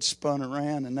 Their heads spun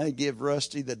around, and they give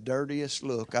Rusty the dirtiest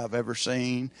look I've ever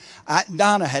seen.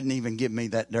 Donna hadn't even given me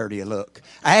that dirty a look.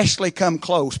 Ashley come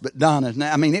close, but Donna,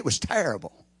 I mean, it was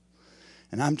terrible.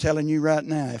 And I'm telling you right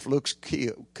now, if looks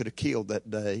could have killed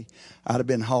that day, I'd have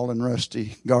been hauling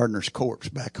Rusty Gardner's corpse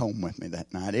back home with me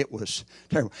that night. It was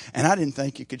terrible. And I didn't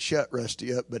think you could shut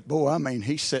Rusty up, but boy, I mean,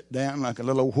 he sat down like a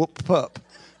little whooped pup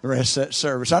the rest of that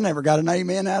service. I never got an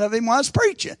amen out of him while I was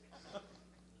preaching.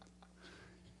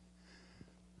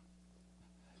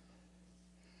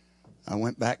 I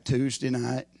went back Tuesday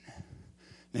night.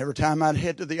 And every time I'd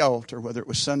head to the altar, whether it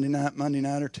was Sunday night, Monday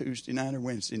night, or Tuesday night, or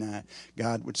Wednesday night,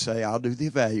 God would say, I'll do the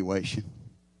evaluation.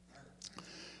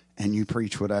 And you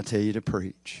preach what I tell you to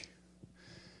preach.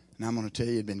 And I'm going to tell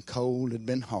you, it had been cold, it had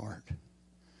been hard.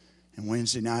 And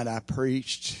Wednesday night I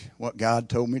preached what God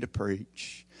told me to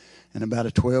preach. And about a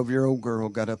 12-year-old girl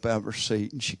got up out of her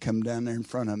seat, and she come down there in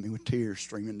front of me with tears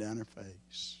streaming down her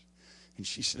face. And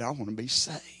she said, I want to be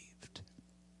saved.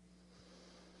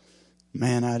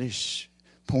 Man, I just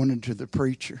pointed to the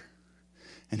preacher,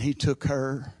 and he took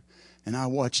her, and I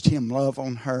watched him love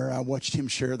on her. I watched him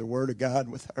share the Word of God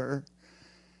with her.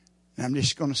 And I'm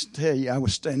just going to tell you, I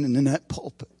was standing in that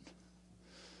pulpit.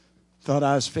 Thought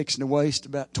I was fixing to waste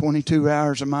about 22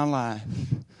 hours of my life.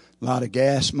 A lot of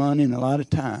gas money and a lot of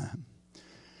time.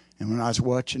 And when I was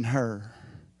watching her,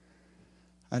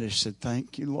 I just said,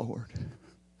 thank you, Lord.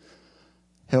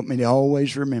 Help me to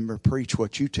always remember, preach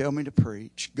what you tell me to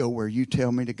preach, go where you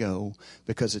tell me to go,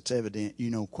 because it's evident you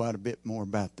know quite a bit more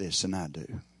about this than I do.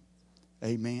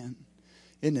 Amen.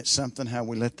 Isn't it something how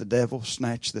we let the devil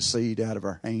snatch the seed out of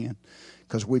our hand?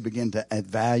 Because we begin to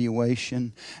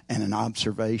evaluation and an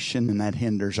observation, and that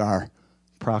hinders our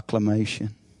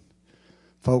proclamation.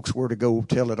 Folks, we're to go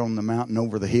tell it on the mountain,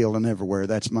 over the hill, and everywhere.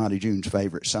 That's Mighty June's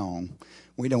favorite song.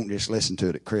 We don't just listen to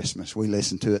it at Christmas. We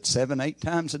listen to it 7-8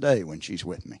 times a day when she's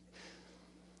with me.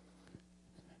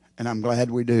 And I'm glad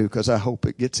we do, because I hope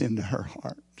it gets into her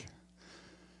heart.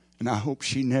 And I hope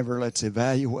she never lets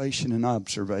evaluation and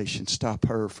observation stop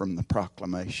her from the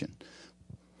proclamation.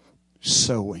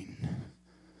 Sowing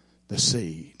the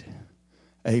seed.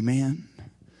 Amen.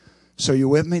 So you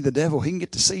with me? The devil, he can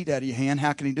get the seed out of your hand.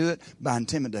 How can he do it? By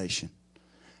intimidation.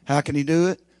 How can he do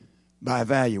it? By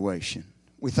evaluation.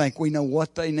 We think we know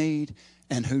what they need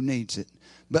and who needs it.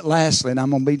 But lastly, and I'm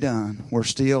going to be done. We're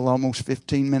still almost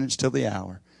 15 minutes till the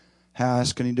hour. How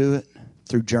else can he do it?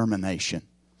 Through germination.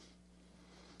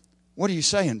 What are you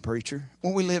saying, preacher?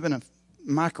 Well, we live in a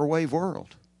microwave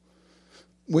world.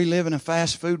 We live in a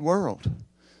fast food world.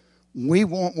 We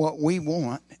want what we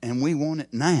want, and we want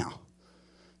it now.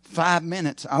 5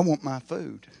 minutes, I want my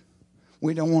food.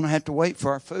 We don't want to have to wait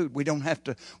for our food. We don't want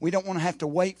to have to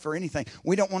wait for anything.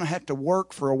 We don't want to have to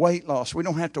work for a weight loss. We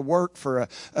don't have to work for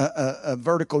a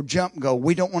vertical jump goal.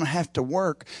 We don't want to have to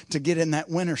work to get in that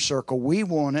winner's circle. We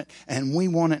want it, and we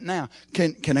want it now.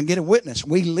 Can I get a witness?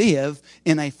 We live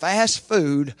in a fast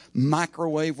food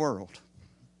microwave world.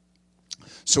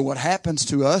 So what happens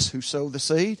to us who sow the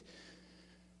seed?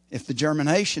 If the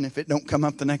germination, if it don't come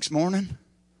up the next morning,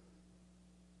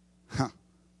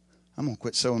 I'm going to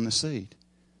quit sowing the seed.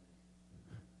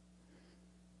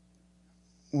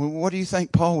 Well, what do you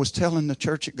think Paul was telling the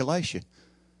church at Galatia?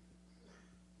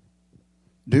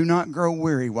 Do not grow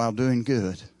weary while doing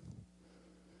good.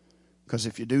 Because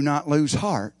if you do not lose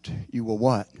heart, you will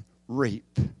what?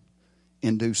 Reap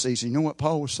in due season. You know what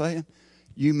Paul was saying?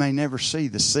 You may never see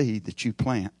the seed that you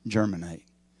plant germinate.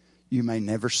 You may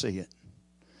never see it.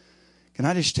 Can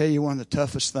I just tell you one of the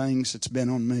toughest things that's been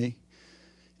on me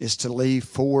is to leave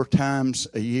 4 times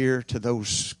a year to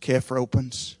those Kefir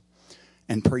opens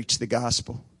and preach the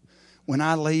gospel. When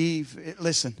I leave,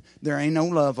 listen, there ain't no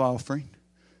love offering.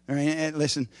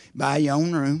 Listen, buy your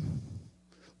own room,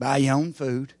 buy your own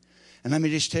food. And let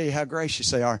me just tell you how gracious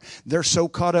they are. They're so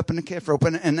caught up in the Kefir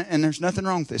open, and there's nothing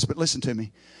wrong with this, but listen to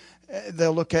me.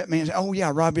 They'll look at me and say, oh,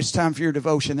 yeah, Rob, it's time for your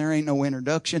devotion. There ain't no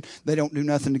introduction. They don't do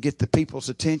nothing to get the people's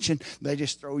attention. They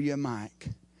just throw you a mic.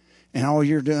 And all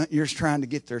you're doing, you're trying to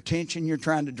get their attention. You're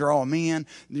trying to draw them in.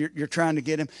 You're trying to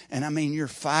get them. And I mean, you're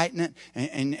fighting it.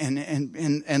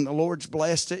 And the Lord's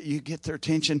blessed it. You get their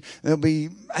attention. There'll be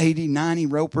 80, 90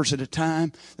 ropers at a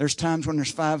time. There's times when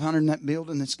there's 500 in that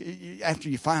building. After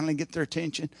you finally get their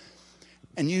attention.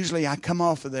 And usually I come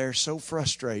off of there so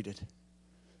frustrated.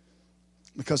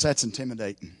 Because that's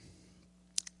intimidating.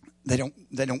 They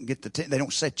don't get they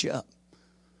don't set you up.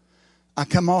 I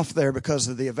come off there because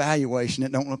of the evaluation.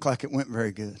 It don't look like it went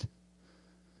very good.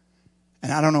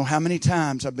 And I don't know how many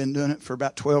times I've been doing it for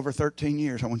about 12 or 13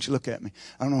 years. I want you to look at me.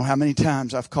 I don't know how many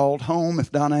times I've called home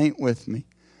if Donna ain't with me.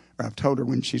 Or I've told her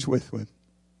when she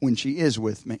is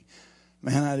with me.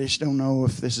 Man, I just don't know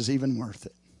if this is even worth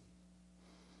it.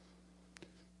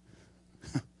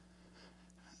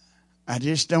 I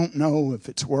just don't know if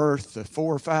it's worth the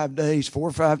 4 or 5 days, 4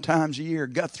 or 5 times a year.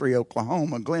 Guthrie,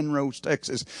 Oklahoma, Glen Rose,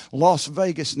 Texas, Las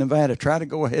Vegas, Nevada. Try to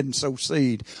go ahead and sow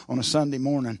seed on a Sunday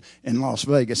morning in Las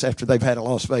Vegas after they've had a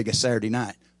Las Vegas Saturday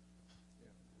night.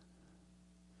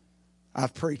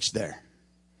 I've preached there.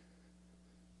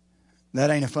 That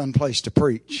ain't a fun place to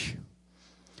preach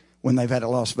when they've had a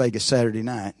Las Vegas Saturday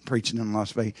night, preaching in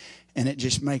Las Vegas. And it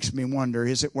just makes me wonder,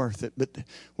 is it worth it? But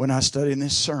when I study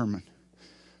this sermon,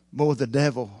 boy, the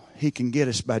devil, he can get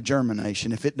us by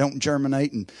germination. If it don't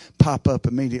germinate and pop up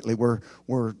immediately, we're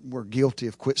guilty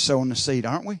of quit sowing the seed,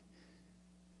 aren't we?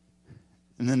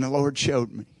 And then the Lord showed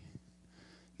me,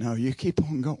 no, you keep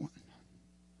on going.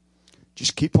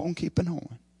 Just keep on keeping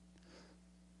on.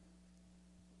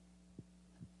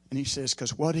 And he says,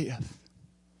 because what if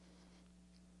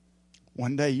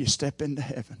one day you step into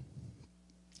heaven?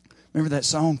 Remember that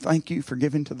song, Thank You for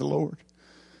Giving to the Lord?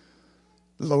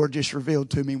 The Lord just revealed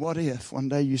to me, what if one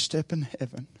day you step in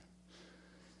heaven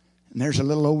and there's a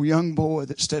little old young boy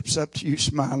that steps up to you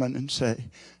smiling and say,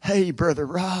 hey, Brother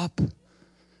Rob.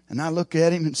 And I look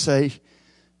at him and say,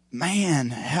 man,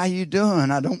 how you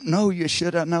doing? I don't know you.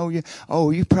 Should I know you?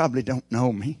 Oh, you probably don't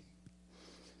know me.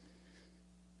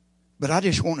 But I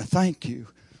just want to thank you.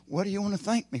 What do you want to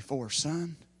thank me for,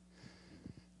 son?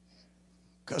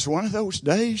 Because one of those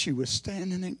days you was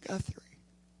standing in Guthrie.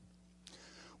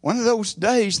 One of those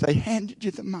days they handed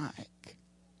you the mic.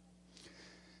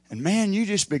 And man, you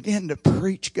just began to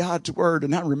preach God's word.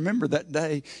 And I remember that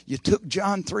day you took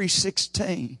John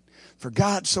 3:16. For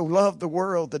God so loved the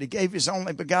world that he gave his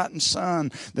only begotten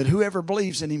Son, that whoever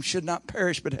believes in him should not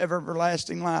perish but have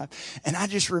everlasting life. And I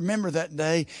just remember that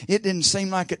day. It didn't seem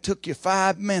like it took you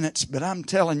 5 minutes, but I'm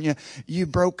telling you, you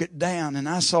broke it down. And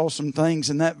I saw some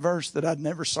things in that verse that I'd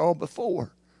never saw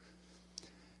before.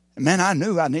 And man, I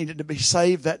knew I needed to be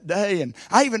saved that day. And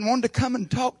I even wanted to come and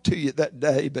talk to you that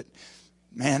day, but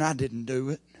man, I didn't do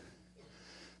it.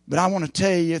 But I want to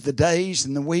tell you, the days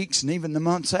and the weeks and even the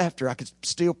months after, I could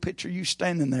still picture you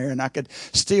standing there, and I could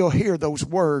still hear those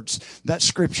words, that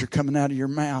scripture coming out of your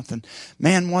mouth. And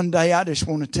man, one day I just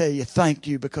want to tell you thank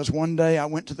you, because one day I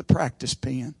went to the practice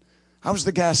pen. I was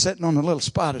the guy sitting on a little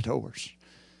spotted horse.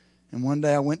 And one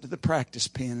day I went to the practice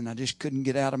pen, and I just couldn't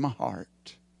get out of my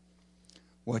heart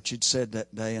what you'd said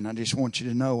that day. And I just want you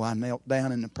to know I knelt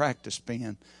down in the practice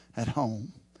pen at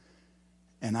home.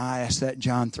 And I asked that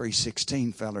John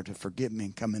 3:16 fella to forgive me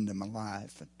and come into my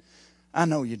life. And I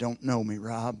know you don't know me,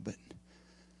 Rob, but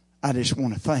I just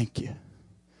want to thank you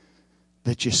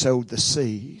that you sowed the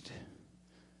seed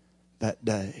that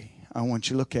day. I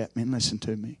want you to look at me and listen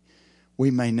to me.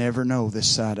 We may never know this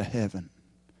side of heaven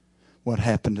what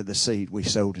happened to the seed we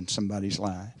sowed in somebody's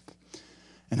life.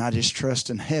 And I just trust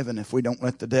in heaven, if we don't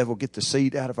let the devil get the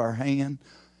seed out of our hand,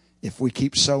 if we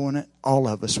keep sowing it, all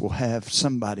of us will have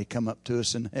somebody come up to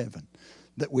us in heaven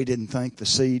that we didn't think the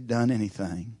seed done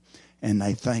anything. And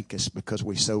they thank us because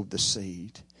we sowed the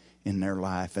seed in their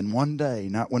life. And one day,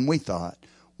 not when we thought,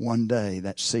 one day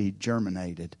that seed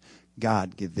germinated.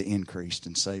 God give the increase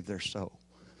and save their soul.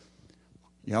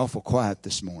 You're awful quiet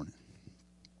this morning.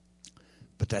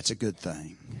 But that's a good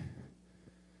thing.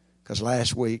 Because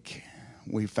last week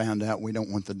we found out we don't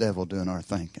want the devil doing our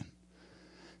thinking.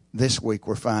 This week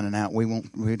we're finding out we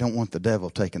don't want the devil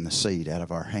taking the seed out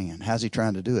of our hand. How's he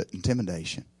trying to do it?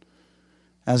 Intimidation.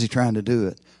 How's he trying to do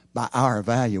it? By our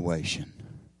evaluation.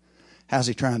 How's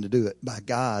he trying to do it? By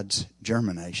God's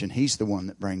germination. He's the one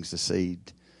that brings the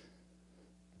seed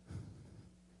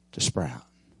to sprout.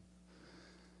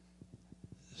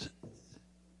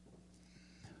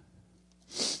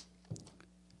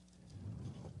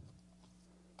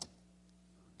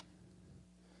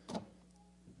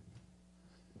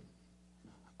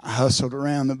 I hustled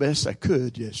around the best I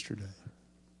could yesterday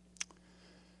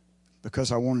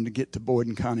because I wanted to get to Boyd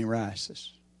and Connie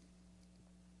Rice's.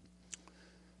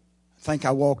 I think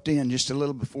I walked in just a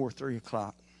little before 3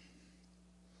 o'clock.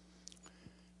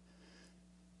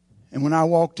 And when I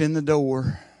walked in the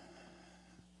door,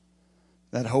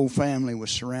 that whole family was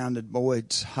surrounded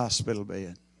Boyd's hospital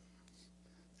bed.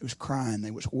 They was crying.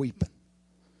 They was weeping.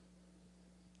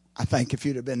 I think if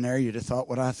you'd have been there, you'd have thought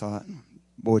what I thought.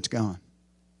 Boyd's gone.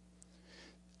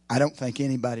 I don't think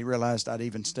anybody realized I'd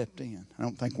even stepped in. I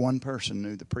don't think one person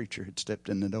knew the preacher had stepped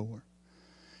in the door.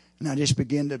 And I just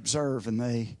began to observe, and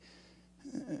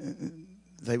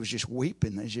they was just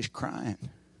weeping. They was just crying.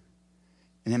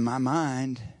 And in my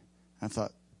mind, I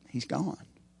thought, he's gone.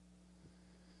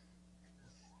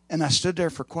 And I stood there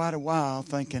for quite a while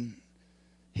thinking,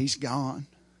 he's gone.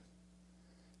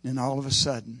 Then all of a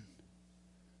sudden,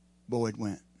 Boyd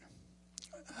went.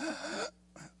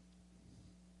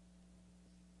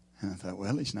 And I thought,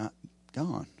 well, he's not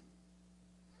gone.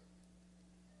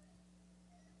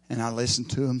 And I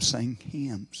listened to him sing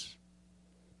hymns.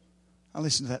 I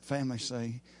listened to that family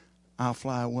say, I'll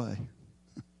fly away.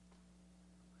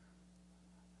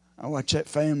 I watched that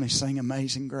family sing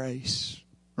Amazing Grace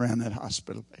around that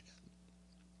hospital bed.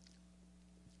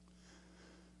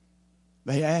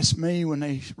 They asked me when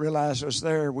they realized I was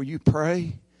there, will you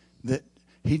pray that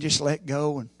he just let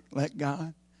go and let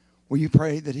God? Will you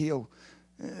pray that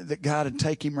that God would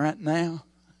take him right now?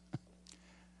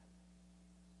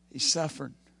 He's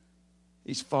suffered.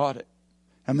 He's fought it.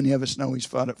 How many of us know he's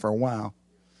fought it for a while?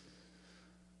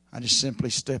 I just simply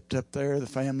stepped up there. The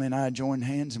family and I joined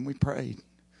hands and we prayed.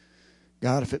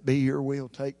 God, if it be your will,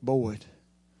 take Boyd.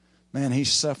 Man,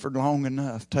 he's suffered long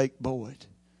enough. Take Boyd.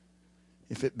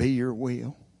 if it be your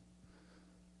will.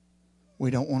 We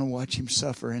don't want to watch him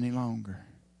suffer any longer.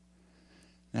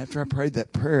 And after I prayed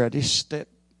that prayer, I just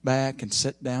stepped back and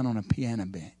sat down on a piano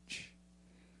bench.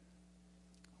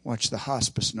 Watched the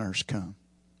hospice nurse come.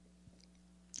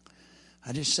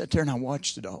 I just sat there and I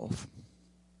watched it all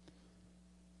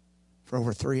for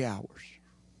over 3 hours.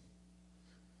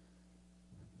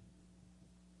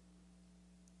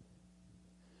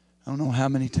 I don't know how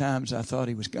many times I thought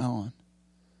he was gone.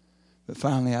 But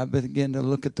finally I began to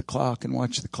look at the clock and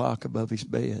watch the clock above his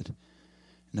bed.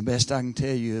 And the best I can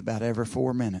tell you, about every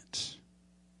 4 minutes.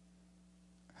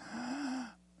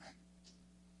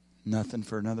 Nothing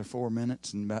for another 4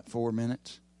 minutes, and about 4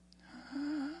 minutes.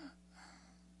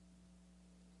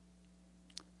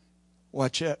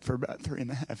 Watch that for about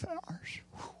 3.5 hours.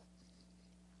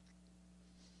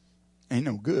 Ain't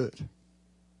no good.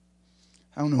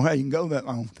 I don't know how you can go that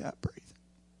long without breathing.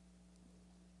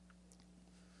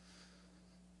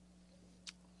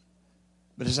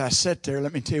 But as I sat there,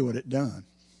 let me tell you what it done.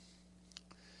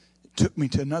 It took me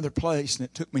to another place, and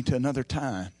it took me to another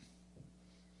time.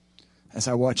 As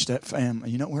I watched that family,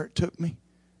 you know where it took me?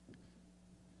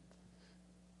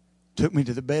 It took me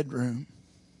to the bedroom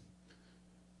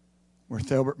where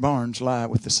Thelbert Barnes lay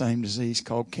with the same disease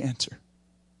called cancer.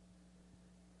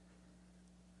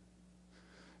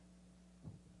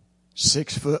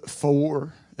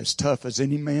 6'4", as tough as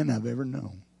any man I've ever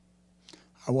known.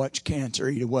 I watched cancer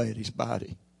eat away at his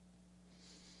body.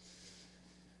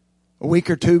 A week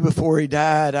or two before he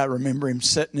died, I remember him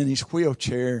sitting in his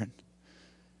wheelchair, and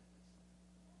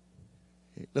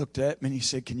he looked at me and he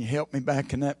said, "Can you help me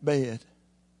back in that bed?"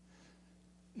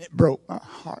 And it broke my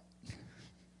heart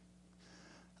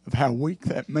of how weak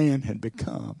that man had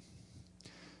become,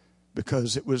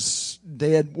 because it was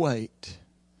dead weight,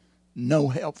 no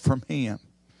help from him,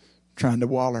 trying to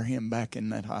waller him back in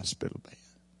that hospital bed.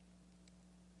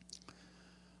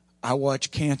 I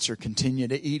watched cancer continue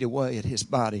to eat away at his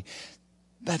body.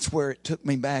 That's where it took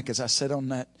me back. As I sat on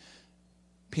that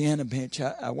piano bench,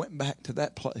 I went back to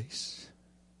that place.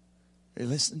 Are you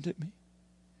listening to me?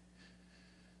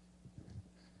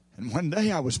 And one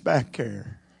day I was back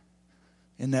there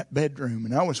in that bedroom,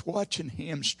 and I was watching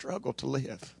him struggle to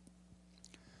live.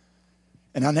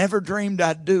 And I never dreamed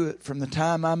I'd do it from the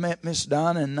time I met Miss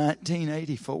Donna in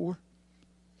 1984.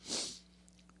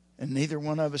 And neither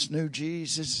one of us knew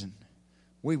Jesus, and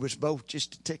we was both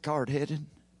just a tick hard-headed.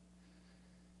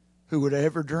 Who would have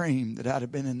ever dreamed that I'd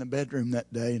have been in the bedroom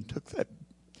that day and took that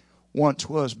once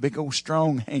was big old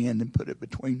strong hand and put it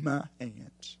between my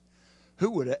hands? Who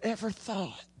would have ever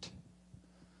thought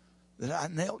that I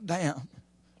knelt down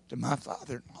to my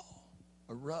father-in-law,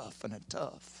 a rough and a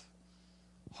tough,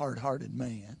 hard-hearted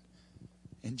man,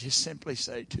 and just simply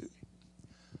say to him,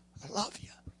 "I love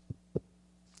you.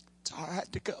 It's all right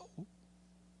to go."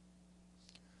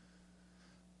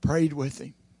 Prayed with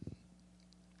him.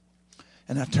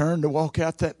 And I turned to walk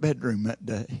out that bedroom that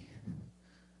day.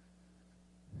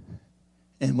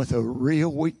 And with a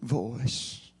real weak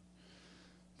voice,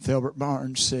 Thelbert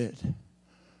Barnes said,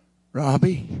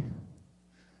 "Robbie."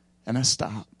 And I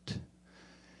stopped.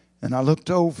 And I looked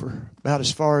over about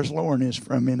as far as Lauren is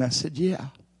from me, and I said, "Yeah."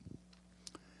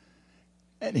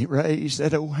 And he raised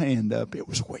that old hand up. It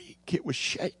was weak. It was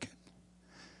shaking.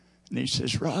 And he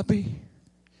says, "Robbie,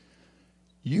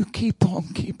 you keep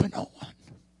on keeping on."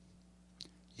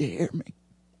 You hear me?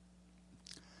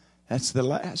 That's the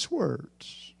last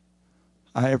words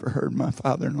I ever heard my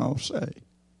father-in-law say.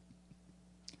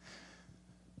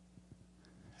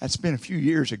 That's been a few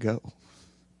years ago.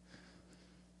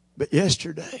 But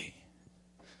yesterday,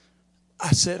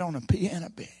 I sat on a piano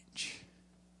bench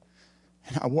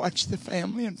and I watched the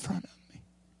family in front of me.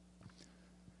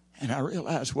 And I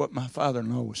realized what my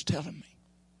father-in-law was telling me.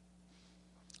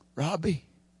 "Robbie,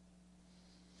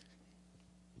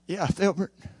 yeah,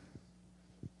 Thelbert,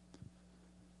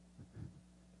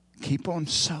 keep on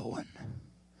sowing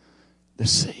the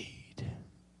seed.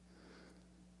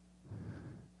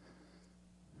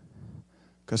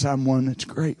 Because I'm one that's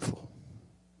grateful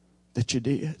that you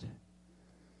did."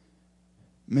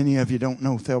 Many of you don't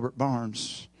know Thelbert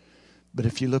Barnes, but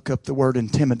if you look up the word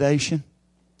intimidation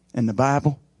in the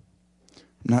Bible,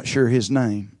 I'm not sure his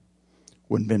name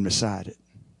wouldn't have been beside it.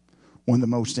 One of the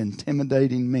most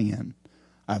intimidating men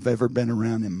I've ever been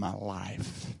around in my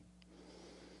life.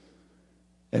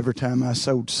 Every time I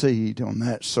sowed seed on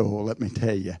that soil, let me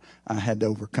tell you, I had to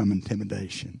overcome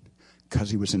intimidation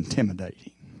because he was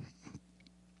intimidating.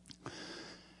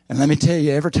 And let me tell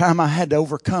you, every time I had to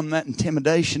overcome that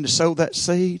intimidation to sow that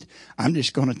seed, I'm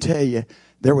just going to tell you,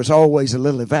 there was always a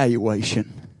little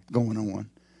evaluation going on.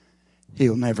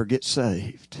 He'll never get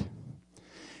saved.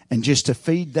 And just to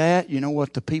feed that, you know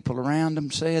what the people around them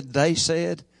said? They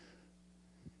said,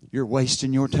 "You're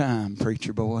wasting your time,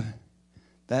 preacher boy.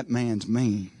 That man's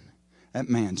mean. That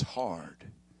man's hard.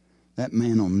 That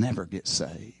man will never get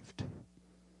saved."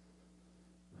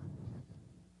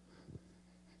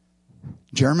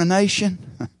 Germination?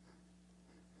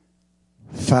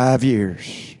 5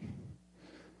 years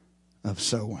of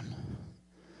sowing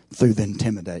through the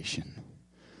intimidation.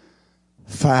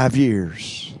 5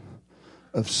 years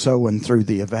of sowing through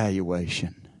the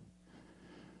evaluation.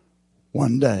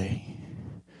 One day,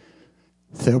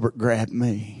 Thilbert grabbed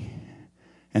me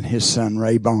and his son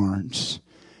Ray Barnes,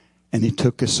 and he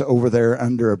took us over there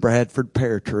under a Bradford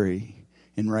pear tree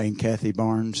in Ray and Kathy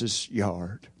Barnes'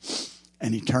 yard.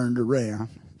 And he turned around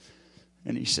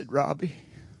and he said, "Robbie,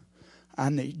 I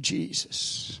need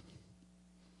Jesus."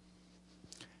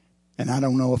 And I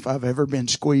don't know if I've ever been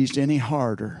squeezed any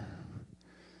harder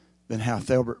than how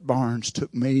Thilbert Barnes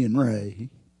took me and Ray,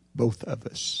 both of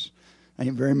us.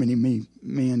 Ain't very many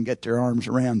men get their arms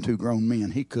around two grown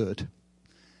men. He could.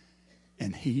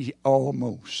 And he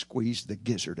almost squeezed the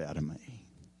gizzard out of me.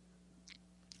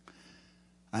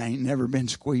 I ain't never been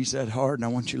squeezed that hard, and I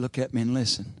want you to look at me and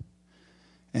listen.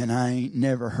 And I ain't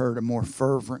never heard a more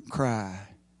fervent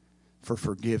cry for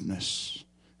forgiveness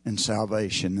and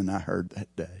salvation than I heard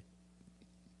that day.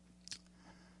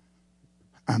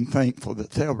 I'm thankful that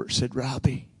Thilbert said,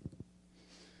 "Robbie."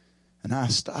 And I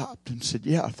stopped and said,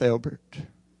 "Yeah, Thilbert."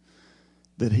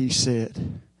 That he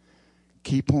said,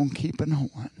 "Keep on keeping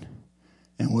on."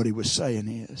 And what he was saying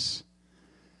is,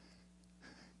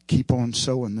 keep on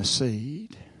sowing the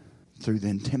seed through the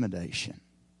intimidation,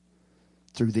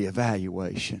 through the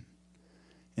evaluation,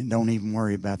 and don't even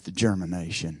worry about the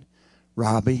germination.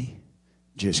 Robbie,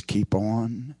 just keep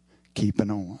on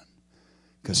keeping on.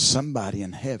 Because somebody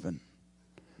in heaven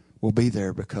will be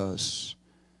there because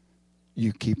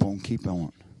you keep on keeping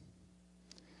on.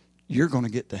 You're going to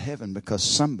get to heaven because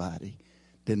somebody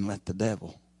didn't let the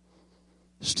devil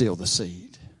steal the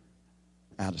seed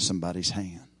out of somebody's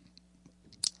hand.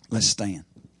 Let's stand.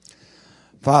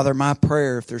 Father, my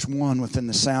prayer, if there's one within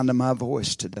the sound of my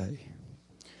voice today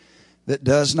that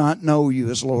does not know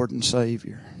you as Lord and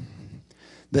Savior,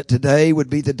 that today would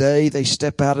be the day they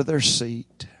step out of their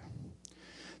seat.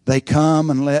 They come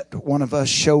and let one of us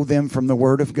show them from the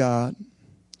Word of God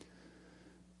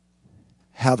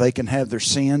how they can have their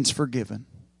sins forgiven,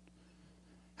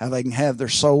 how they can have their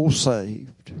soul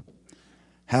saved,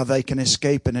 how they can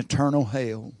escape an eternal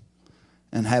hell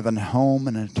and have a home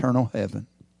in an eternal heaven.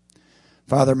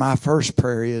 Father, my first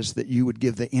prayer is that you would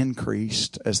give the increase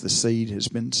as the seed has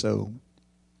been sown.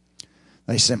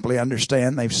 They simply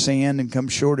understand they've sinned and come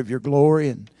short of your glory,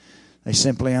 and they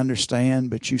simply understand,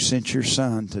 but you sent your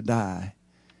Son to die.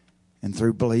 And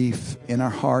through belief in our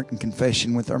heart and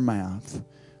confession with our mouth,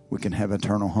 we can have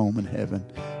eternal home in heaven.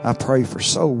 I pray for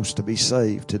souls to be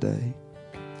saved today.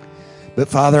 But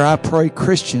Father, I pray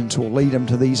Christians will lead them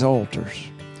to these altars.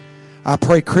 I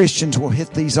pray Christians will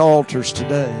hit these altars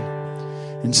today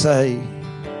and say,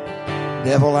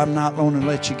 "Devil, I'm not going to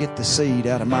let you get the seed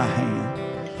out of my hand.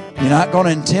 You're not going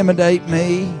to intimidate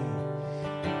me.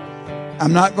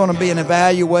 I'm not going to be an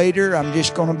evaluator. I'm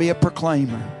just going to be a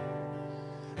proclaimer.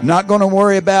 I'm not going to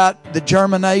worry about the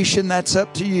germination. That's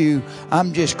up to you.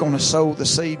 I'm just going to sow the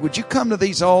seed." Would you come to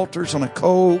these altars on a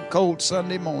cold, cold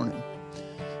Sunday morning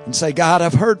and say, "God,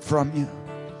 I've heard from you.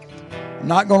 I'm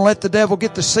not going to let the devil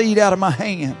get the seed out of my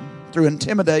hand through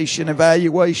intimidation,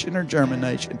 evaluation, or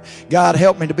germination. God,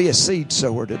 help me to be a seed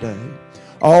sower today."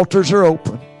 Altars are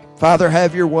open. Father,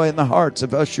 have your way in the hearts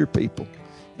of us, your people.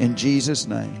 In Jesus'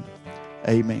 name,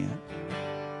 amen.